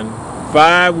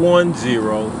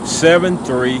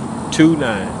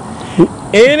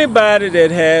 251-510-7329. Anybody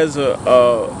that has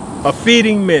a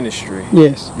feeding ministry,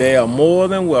 yes, they are more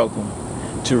than welcome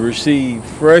to receive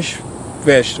fresh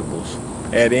vegetables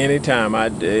at any time.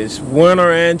 It's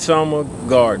winter and summer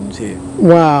gardens here.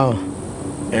 Wow.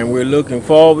 And we're looking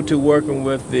forward to working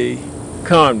with the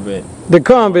convent. The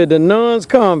convent, the nuns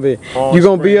convent. You're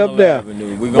going to be up there.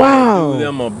 Avenue. We're going to do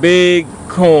them a big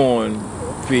corn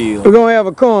field. We're going to have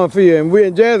a cornfield,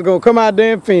 and Jazz going to come out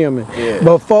there and film it. Yeah.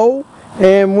 Before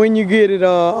and when you get it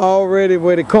already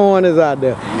where the corn is out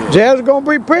there. Yeah. Jazz is going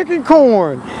to be picking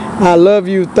corn. I love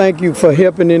you. Thank you for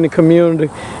helping in the community.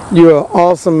 You're an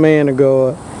awesome man of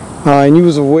God. And you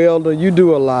was a welder. You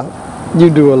do a lot. You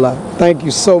do a lot. Thank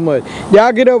you so much.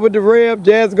 Y'all get up with the Rev.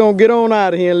 Jazz gonna get on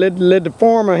out of here and let the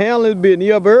farmer handle his business.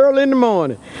 He up early in the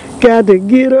morning. Got to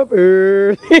get up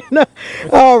early.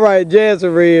 All right, Jazz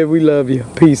and Red, we love you.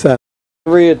 Peace out.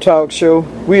 Red Talk Show.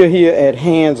 We are here at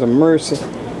Hands of Mercy.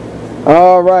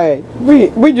 All right,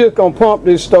 we just gonna pump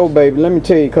this stove, baby. Let me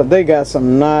tell you, cause they got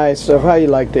some nice stuff. How you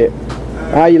like that?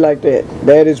 How you like that?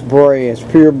 That is brass,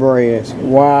 pure brass.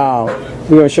 Wow.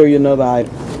 We're gonna show you another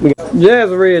item.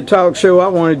 Jazzyred Talk Show. I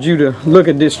wanted you to look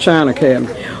at this china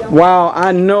cabinet. Wow,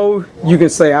 I know you can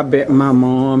say, I bet my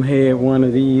mom had one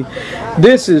of these.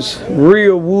 This is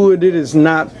real wood. It is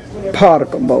not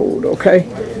particle board, okay?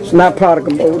 It's not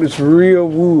particle board. It's real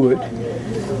wood.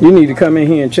 You need to come in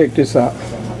here and check this out.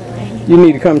 You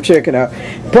need to come check it out.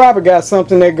 Probably got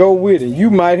something that go with it. You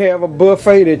might have a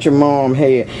buffet that your mom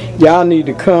had. Y'all need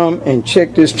to come and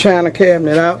check this china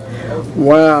cabinet out.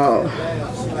 Wow.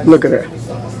 Look at her.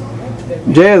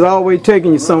 Jazz always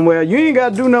taking you somewhere. You ain't got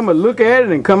to do nothing but look at it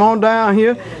and come on down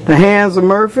here to Hands of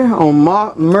Mercy on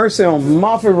Mercy on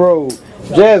Murphy Road.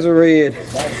 Jazzyred.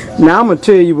 Now I'm going to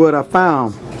tell you what I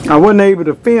found. I wasn't able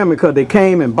to film it because they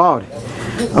came and bought it.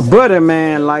 A buddy of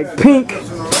mine like Pink.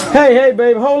 Hey,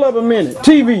 baby, hold up a minute.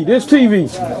 This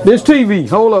TV.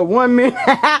 Hold up 1 minute.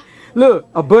 Look,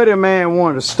 a buddy of mine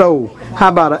wanted a stove. How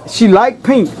about she liked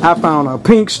pink? I found a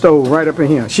pink stove right up in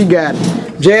here. She got it.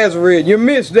 Jazzyred. You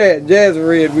missed that.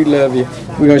 Jazzyred, we love you.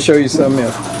 We're going to show you something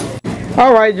else.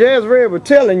 All right, Jazzyred was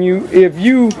telling you if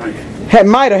you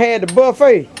might have had the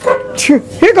buffet.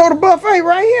 Here go the buffet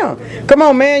right here. Come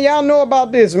on, man. Y'all know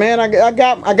about this, man. I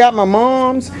got my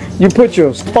mom's. You put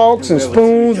your forks and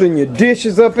spoons and your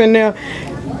dishes up in there.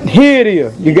 Here it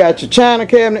is. You got your china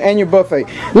cabinet and your buffet.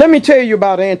 Let me tell you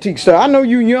about antique stuff. I know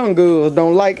you young girls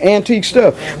don't like antique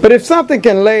stuff, but if something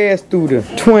can last through the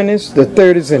 20s, the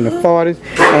 30s, and the 40s,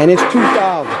 and it's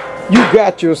 2000, you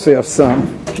got yourself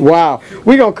something. Wow.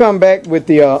 We're going to come back with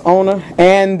the owner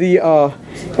and the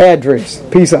address.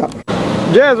 Peace out.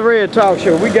 Jazzyred Talk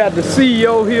Show. We got the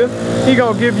CEO here. He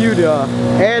going to give you the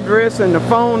address and the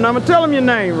phone number. Tell him your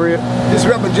name, Red. This is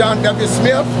Reverend John W.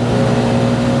 Smith.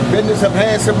 Business of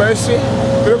Hands of Mercy,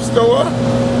 thrift store,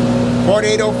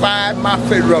 4805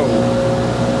 Moffett Road.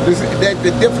 The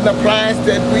different appliances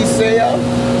that we sell,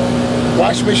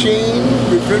 wash machine,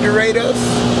 refrigerators,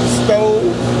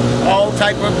 stove, all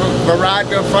type of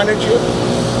variety of furniture.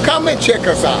 Come and check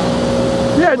us out.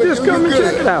 Yeah, just come and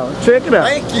check it out. Check it out.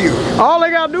 Thank you. All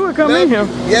they got to do is come in here.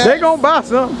 Yes. They going to buy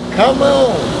something. Come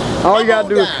on. All you got to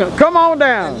do is come on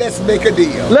down. And let's make a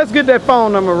deal. Let's get that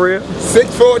phone number, Red.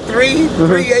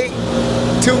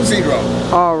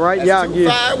 643-3820. All right, y'all give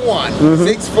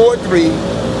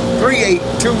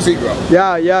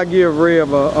 251-643-3820. Y'all give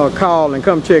Rev a call and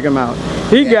come check him out.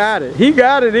 He got it. He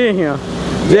got it in here.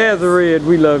 Jazzyred,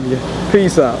 we love you.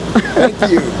 Peace out. Thank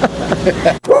you.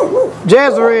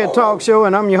 Jazzyred Talk Show,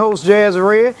 and I'm your host,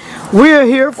 Jazzyred. We're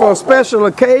here for a special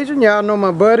occasion. Y'all know my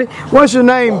buddy. What's your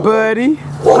name, buddy?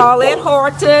 Paulette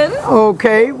Horton.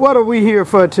 Okay, what are we here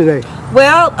for today?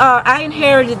 Well, I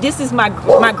inherited, this is my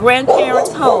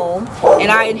grandparents' home, and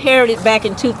I inherited back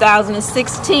in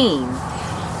 2016.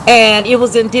 And it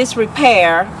was in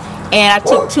disrepair, and I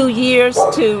took 2 years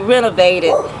to renovate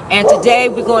it. And today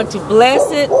we're going to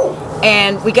bless it,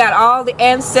 and we got all the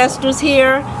ancestors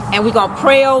here, and we're going to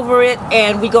pray over it,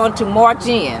 and we're going to march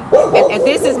in. And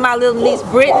this is my little niece,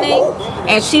 Brittany,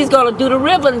 and she's going to do the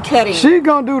ribbon cutting. She's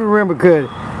going to do the ribbon cutting.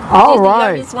 All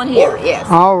right. This one here, yes.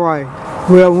 All right.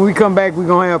 Well, when we come back, we're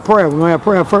going to have prayer. We're going to have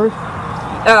prayer first?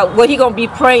 Well, he's going to be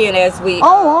praying as we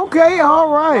okay, all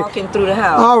right. walking through the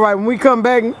house. All right, when we come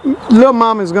back, little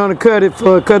mama's going to cut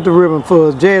the ribbon for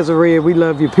us. Jazzyred, we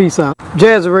love you. Peace out.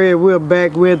 Jazzyred, we're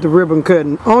back with the ribbon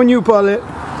cutting. On you, Paulette.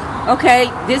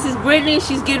 Okay, this is Brittany.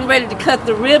 She's getting ready to cut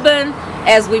the ribbon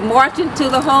as we march into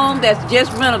the home that's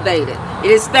just renovated.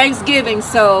 It is Thanksgiving,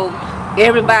 so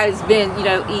everybody's been,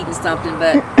 eating something,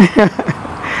 but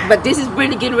but this is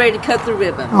Brittany getting ready to cut the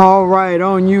ribbon. All right,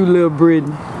 on you, little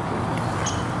Brittany.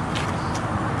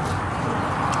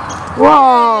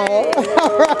 Wow!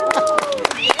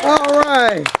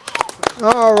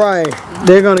 All right.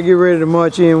 They're gonna get ready to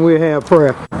march in. We'll have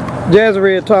prayer.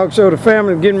 Jazzyred Talk Show. The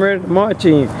family getting ready to march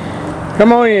in.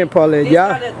 Come on in, Paulette.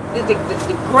 Y'all. The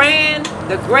grand,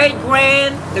 the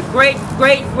great-grand, the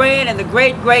great-great-grand, and the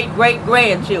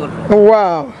great-great-great-grandchildren.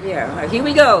 Wow. Yeah, here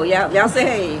we go. Y'all say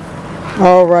hey.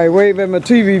 All right, wave at my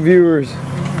TV viewers.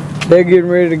 They're getting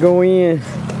ready to go in.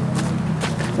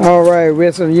 All right,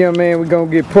 with some young man we're going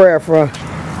to get prayer for.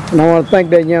 And I want to thank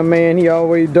that young man. He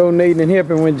always donating and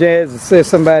helping when Jazz says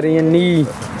somebody in need.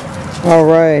 All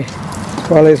right.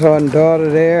 Paulette's Horton daughter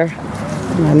there.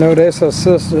 I know that's her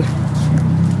sister.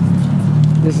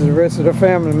 This is the rest of the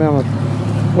family members.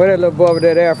 Where that little boy with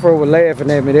that afro was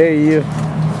laughing at me. There he is.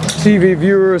 TV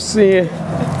viewers seeing,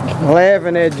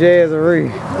 laughing at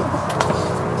Jazzyred.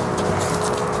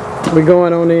 We're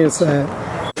going on the inside.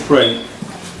 Pray.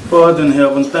 Father in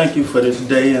heaven, thank you for this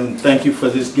day and thank you for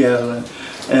this gathering.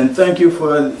 And thank you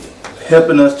for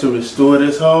helping us to restore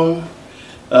this home.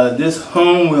 This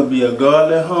home will be a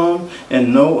godly home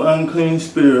and no unclean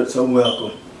spirits are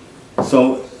welcome.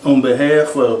 So on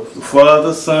behalf of the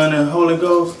Father, Son, and Holy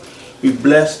Ghost, we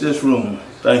bless this room.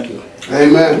 Thank you.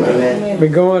 Amen. Amen. We're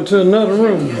going to another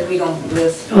room. We gonna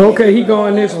bless. Okay, he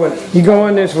going this way. He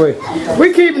going this way.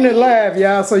 We keeping it live,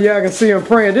 y'all, so y'all can see him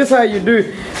praying. This is how you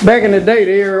do. Back in the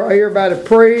day, everybody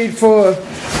prayed for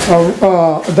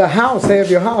the house. Have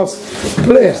your house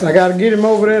blessed. I got to get him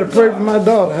over there to pray for my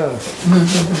daughter's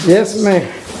house. Yes, ma'am.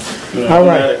 All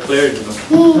right.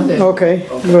 Okay,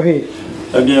 go ahead.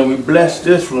 Again, we bless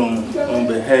this room on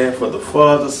behalf of the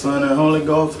Father, Son, and Holy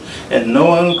Ghost, and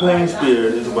no unclean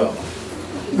spirit is welcome.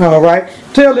 All right.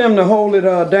 Tell them to hold it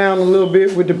down a little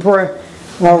bit with the prayer.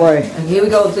 All right. And here we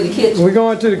go to the kitchen. We're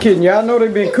going to the kitchen. Y'all know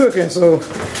they've been cooking, so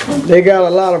they got a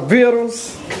lot of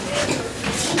vittles.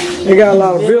 They got a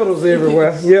lot of vittles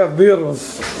everywhere. Yeah,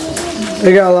 vittles.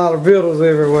 They got a lot of vittles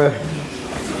everywhere.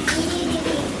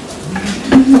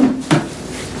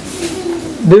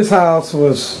 This house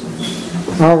was,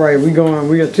 all right,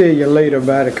 we'll tell you later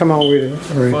about it. Come on with it.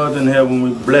 Right. Father in heaven,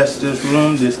 we bless this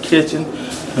room, this kitchen,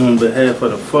 on behalf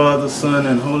of the Father, Son,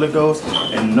 and Holy Ghost,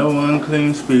 and no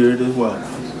unclean spirit is welcome.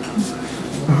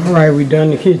 All right, we done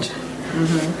the kitchen.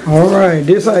 All right,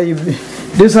 this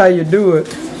how you do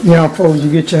it, young folks. You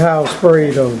get your house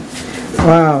sprayed on.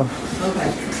 Wow.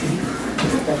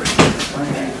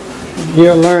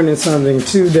 You're learning something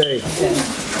today.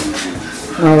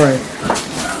 All right.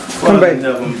 Come Father back. in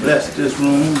heaven, bless this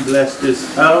room, bless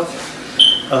this house,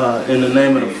 in the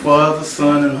name of the Father,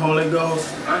 Son, and Holy Ghost,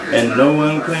 and no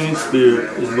unclean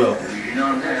spirit is welcome.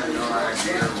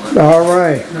 All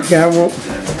right. Got one.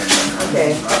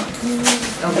 Okay.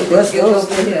 Okay, let's go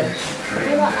over here.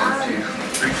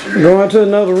 Going to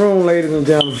another room, ladies and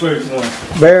gentlemen. First one.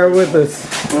 Bear with us.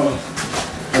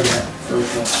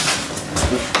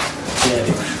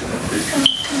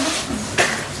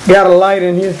 Got a light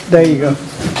in here? There you go.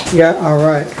 Yeah, all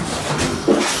right.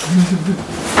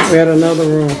 We had another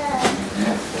room.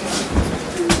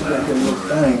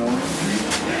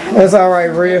 That's all right,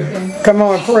 Rhea. Come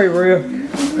on, pray, Rhea.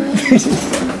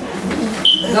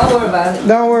 Don't worry about it.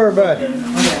 Don't worry about it.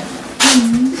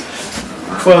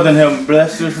 Father in heaven,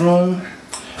 bless this room,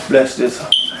 bless this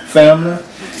family,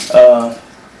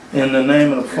 in the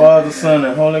name of the Father, Son,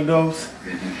 and Holy Ghost,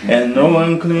 and no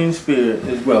unclean spirit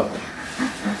is welcome.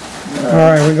 All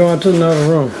right, we're going to another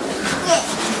room.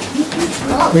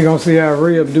 We're going to see how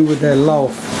Rhea do with that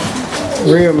loft.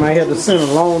 Rhea might have to send a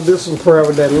long distance prayer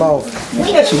with that loft.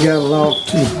 She got a loft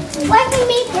too.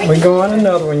 We're going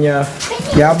another one, y'all.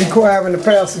 Y'all be quiet when the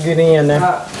pastor get in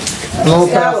now. Come on,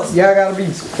 pastor. Y'all got to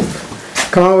be...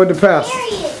 Come on with the pastor.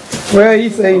 Well, he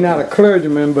say he's not a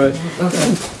clergyman, but...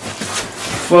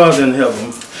 Father in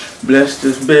heaven, bless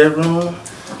this bedroom,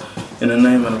 in the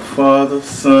name of the Father,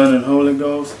 Son, and Holy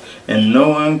Ghost, and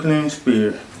no unclean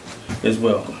spirit is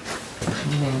welcome.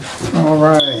 All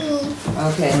right.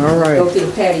 Okay. All right. Go to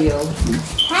the patio.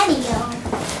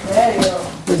 Patio.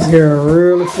 This girl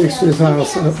really fixed this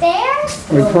house up.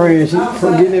 We're praying. She's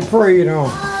getting it prayed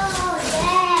on.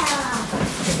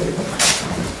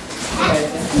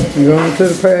 We're going to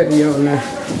the patio now.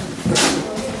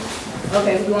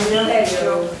 Okay, we're going to the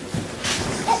patio.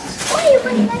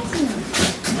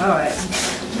 All right.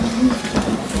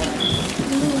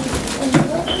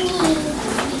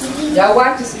 Y'all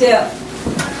watch your step.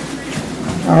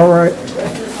 All right.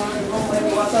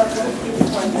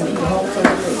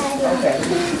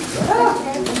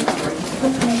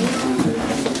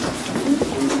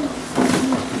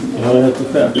 Y'all have to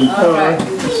tap in time.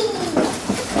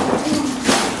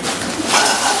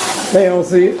 They don't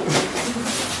see it.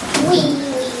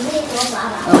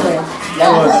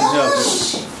 Lord in heaven,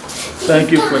 thank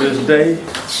you for this day,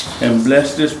 and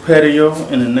bless this patio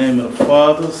in the name of the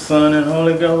Father, Son, and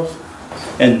Holy Ghost,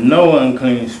 and no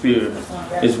unclean spirit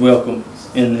is welcome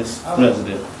in this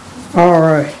residence. All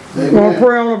right. You want to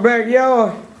pray on the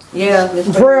backyard? Yeah.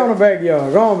 Pray on the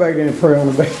backyard. Go on back there and pray on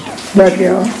the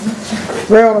backyard.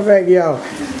 Pray on the backyard.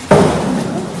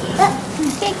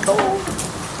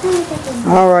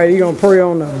 All right, you're going to pray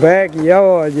on the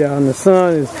backyard, y'all. And the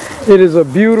sun it is a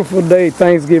beautiful day,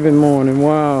 Thanksgiving morning.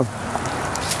 Wow.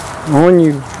 On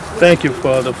you. Thank you,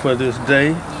 Father, for this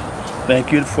day.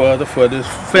 Thank you, Father, for this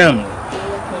family.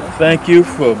 Thank you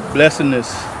for blessing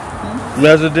this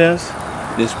residence,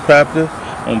 this property,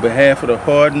 on behalf of the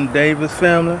Harden Davis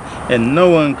family, and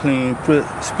no unclean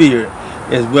spirit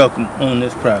is welcome on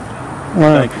this property.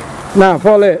 Wow. Thank you. Now,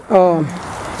 Paulette,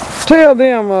 tell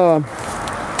them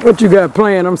what you got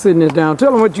planned. I'm sitting this down.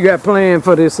 Tell them what you got planned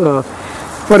for this house.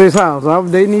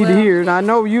 They need to hear it. I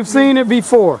know you've seen it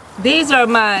before. These are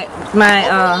my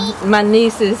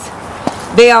nieces.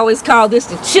 They always call this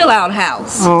the chill out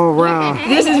house. Oh, wow.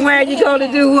 This is where you go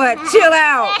to do what? Chill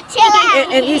out.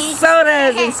 And eat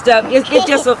sodas and stuff.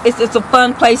 It's a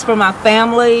fun place for my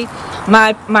family.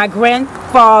 My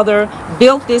grandfather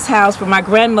built this house for my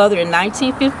grandmother in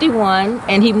 1951,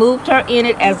 and he moved her in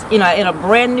it as in a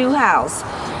brand new house.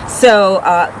 So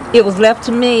it was left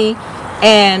to me,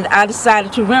 and I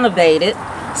decided to renovate it.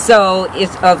 So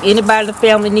if anybody in the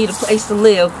family need a place to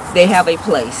live, they have a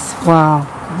place. Wow.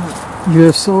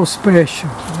 You're so special.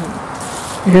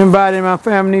 Anybody in my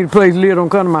family need a place to live, don't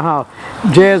come to my house.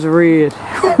 Jazzyred,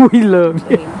 we love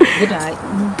you. Good night.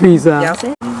 Peace out.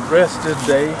 Bless this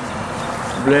day,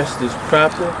 bless this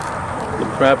property, the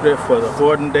property for the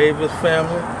Horton Davis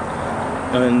family.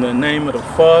 In the name of the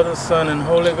Father, Son, and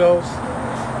Holy Ghost.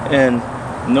 And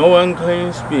no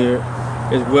unclean spirit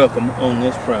is welcome on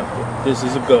this property. This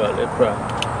is a godly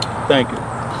property. Thank you.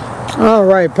 All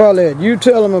right, Paulette, you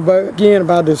tell them again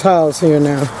about this house here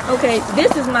now. Okay,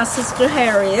 this is my sister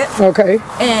Harriet. Okay.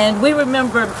 And we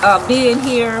remember being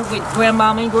here with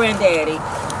Grandmama and Granddaddy.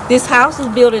 This house was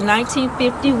built in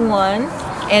 1951,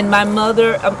 and my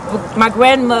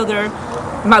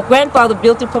grandfather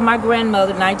built it for my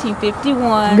grandmother in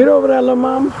 1951. Get over there, little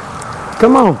mama.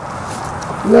 Come on.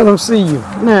 Let them see you.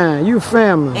 Nah, you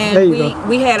family. And there you go.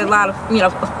 we had a lot of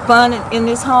fun in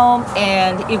this home,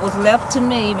 and it was left to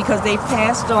me because they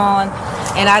passed on,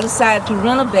 and I decided to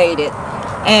renovate it.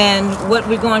 And what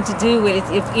we're going to do with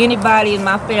it, if anybody in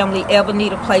my family ever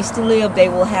need a place to live, they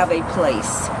will have a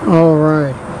place. All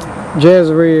right.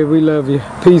 Jazzyred, we love you.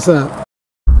 Peace out.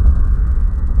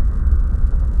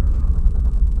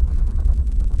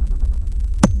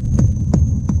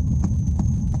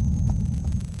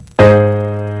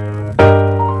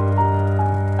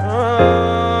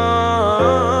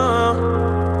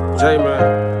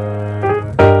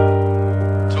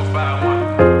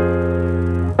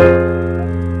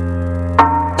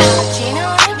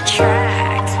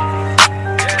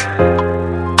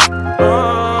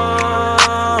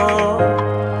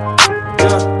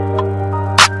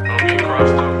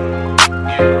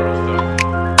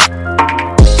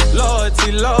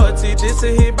 This a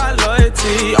hit by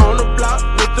loyalty. On the block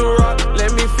with the rock,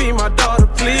 let me feed my daughter,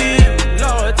 please.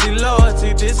 Loyalty,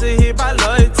 loyalty, this a hit by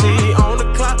loyalty. On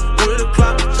the clock with a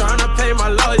clock, tryna pay my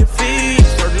lawyer fees.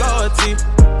 For loyalty,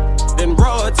 then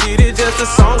royalty. This just a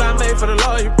song I made for the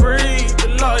lawyer breed. The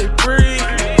lawyer breed.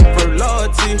 For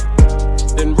loyalty,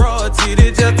 then royalty.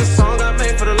 This just a song I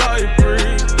made for the lawyer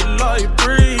breed. The lawyer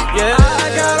breed, yeah.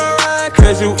 I gotta ride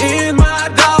cause you is my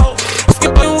dog.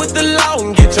 Skipping with the law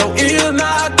and get your ear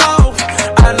knocked off.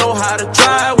 I know how to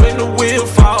drive when the wheel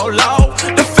fall off.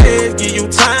 The feds give you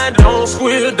time, don't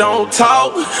squeal, don't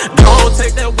talk. Don't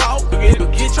take that walk,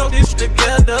 get your dish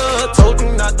together. Told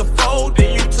you not to fold,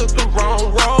 then you took the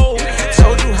wrong road.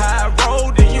 Told you how I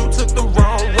rolled, then you took the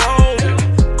wrong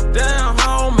road. Down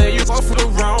home, man, you off the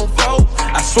wrong vote.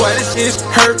 I swear this shit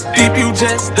hurt deep, you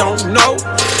just don't know.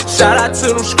 Shout out to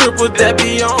them scribbles that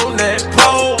be on that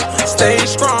pole. Stay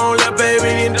strong, little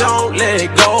baby, and don't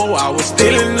let go. I was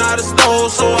stealing out of store,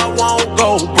 so I won't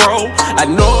go, bro. I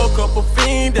know a couple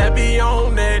fiends that be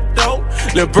on that dope.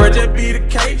 Lil' Bird just be the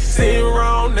case, sitting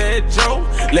around that joke.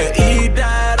 Lil' E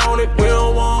died on it, we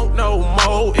don't want no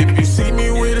more. If you see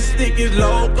me with a stick, it's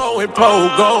logo and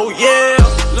pogo, yeah.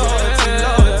 Loyalty,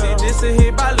 loyalty, this a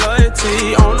hit by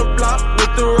loyalty. On the block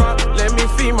with the rock, let me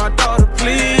feed my daughter,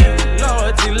 please.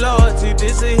 Loyalty, loyalty,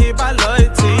 this a hit by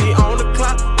loyalty. On the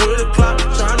clock with a clock,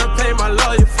 tryna pay my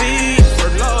lawyer fees. For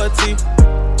loyalty,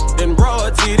 then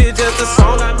royalty. This just a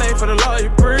song I made for the lawyer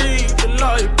breed. The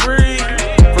lawyer breed.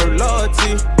 For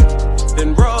loyalty,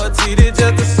 then royalty. This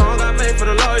just a song I made for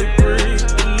the lawyer breed.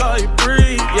 The lawyer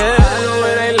breed, yeah. I know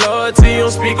it ain't loyalty, you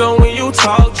don't speak on when you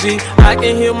talk, G. I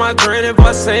can hear my granny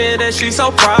voice saying that she's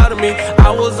so proud of me. I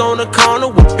was on the corner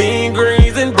with bean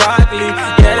greens and broccoli.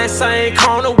 Yeah, that same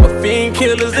corner with fiend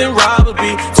killers and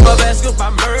robbery. 12 asking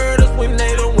about murders when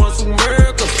they the ones who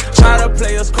murder. Try to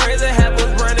play us crazy, have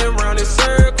us running around in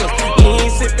circles. You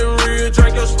ain't sipping real,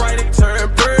 drink your Sprite and turn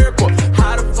purple.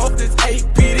 How the fuck this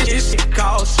 8P, this shit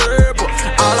called sherbet.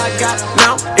 All I got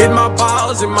now is my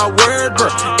balls and my word, bro.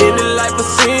 In the life of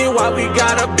sin, why we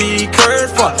gotta be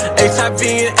cursed for? HIV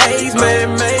and AIDS,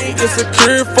 man-made, it's a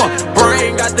cure for.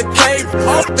 Brain got the cave,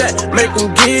 off that, make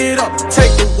them get up.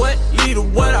 Take the what, lead the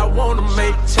what, I wanna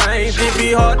make change. It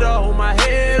be hard to hold my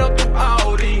head up through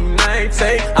all these names.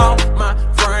 Take off my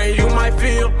frame, you might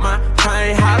feel my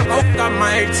pain. How the fuck I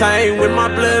maintain with my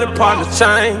blood upon the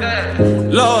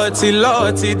chain? Loyalty,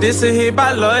 loyalty, this a hit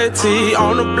by loyalty.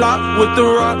 On the block with the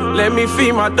rock, let me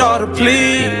feed my daughter,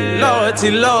 please.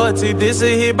 Loyalty, loyalty, this a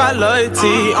hit by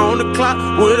loyalty. On the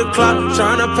clock with a clock,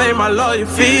 tryna pay my lawyer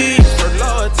fees. For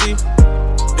loyalty,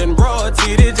 then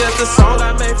royalty. This just a song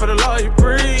I made for the lawyer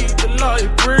breed. The lawyer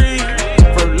breed.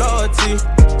 For loyalty,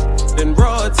 then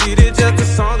royalty. This just a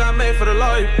song I made for the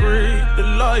lawyer breed. The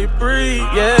lawyer breed,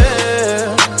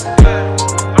 yeah.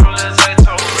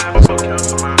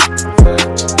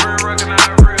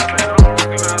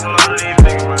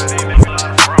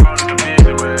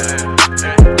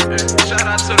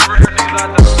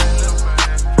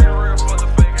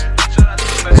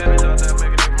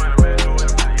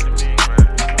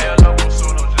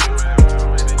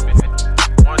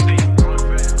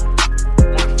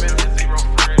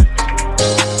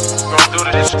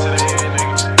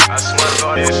 I swear to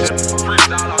God, this shit.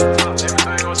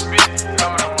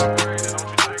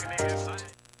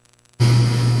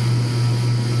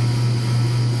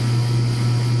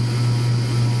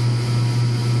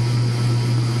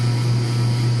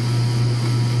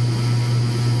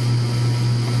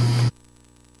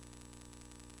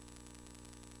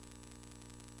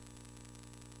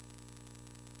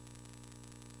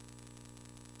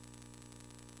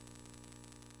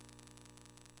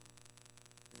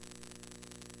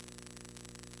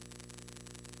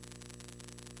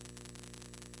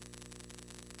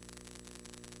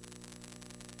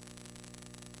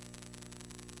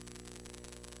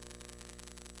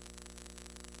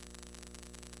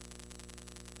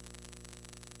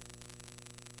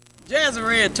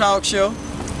 Jazzyred Talk Show.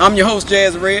 I'm your host,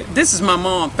 Jazzyred. This is my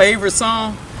mom's favorite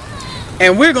song,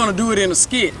 and we're gonna do it in a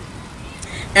skit.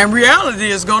 And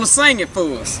Reality is gonna sing it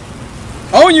for us.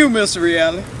 On you, Mr.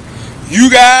 Reality.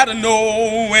 You gotta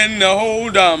know when to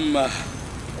hold 'em,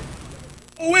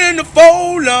 when to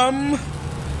fold 'em,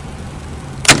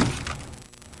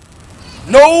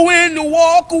 know when to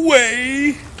walk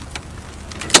away.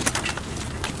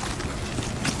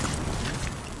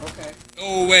 Okay.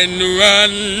 Know when to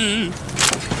run.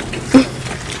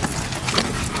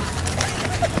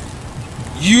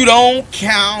 You don't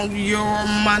count your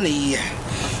money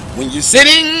when you're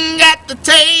sitting at the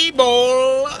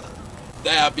table.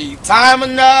 There'll be time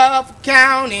enough for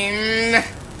counting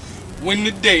when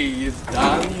the day is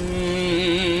done.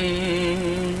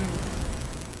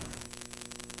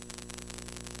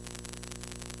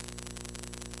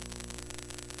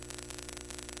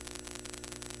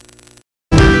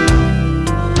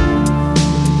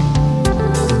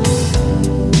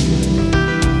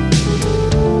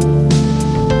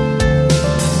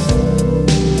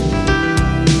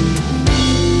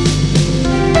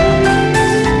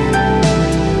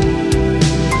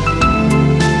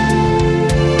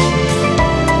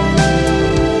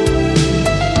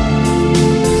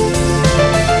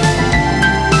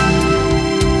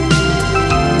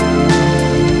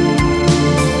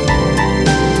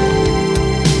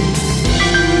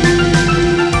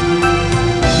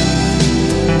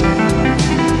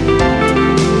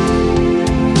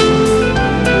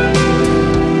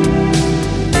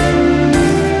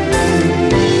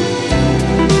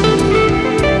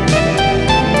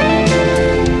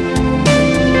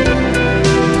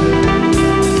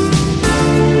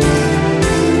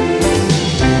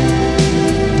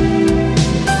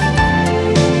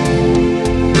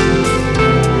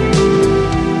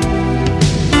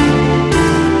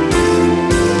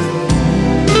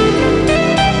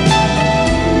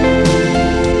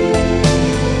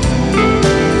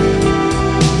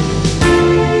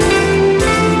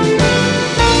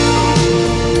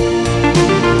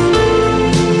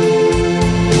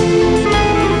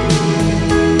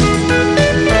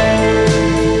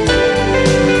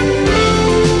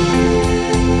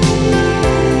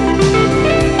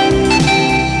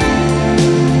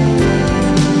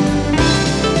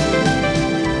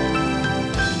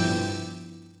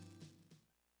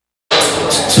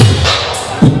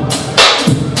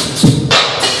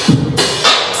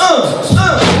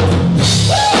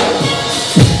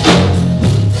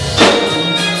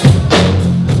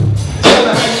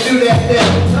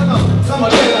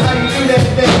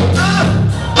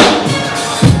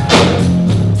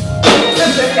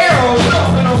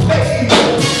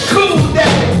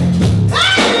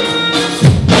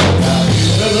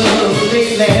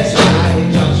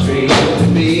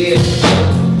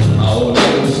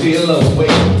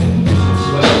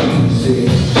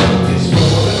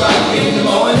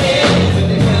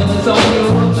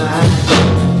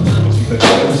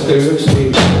 Thursday.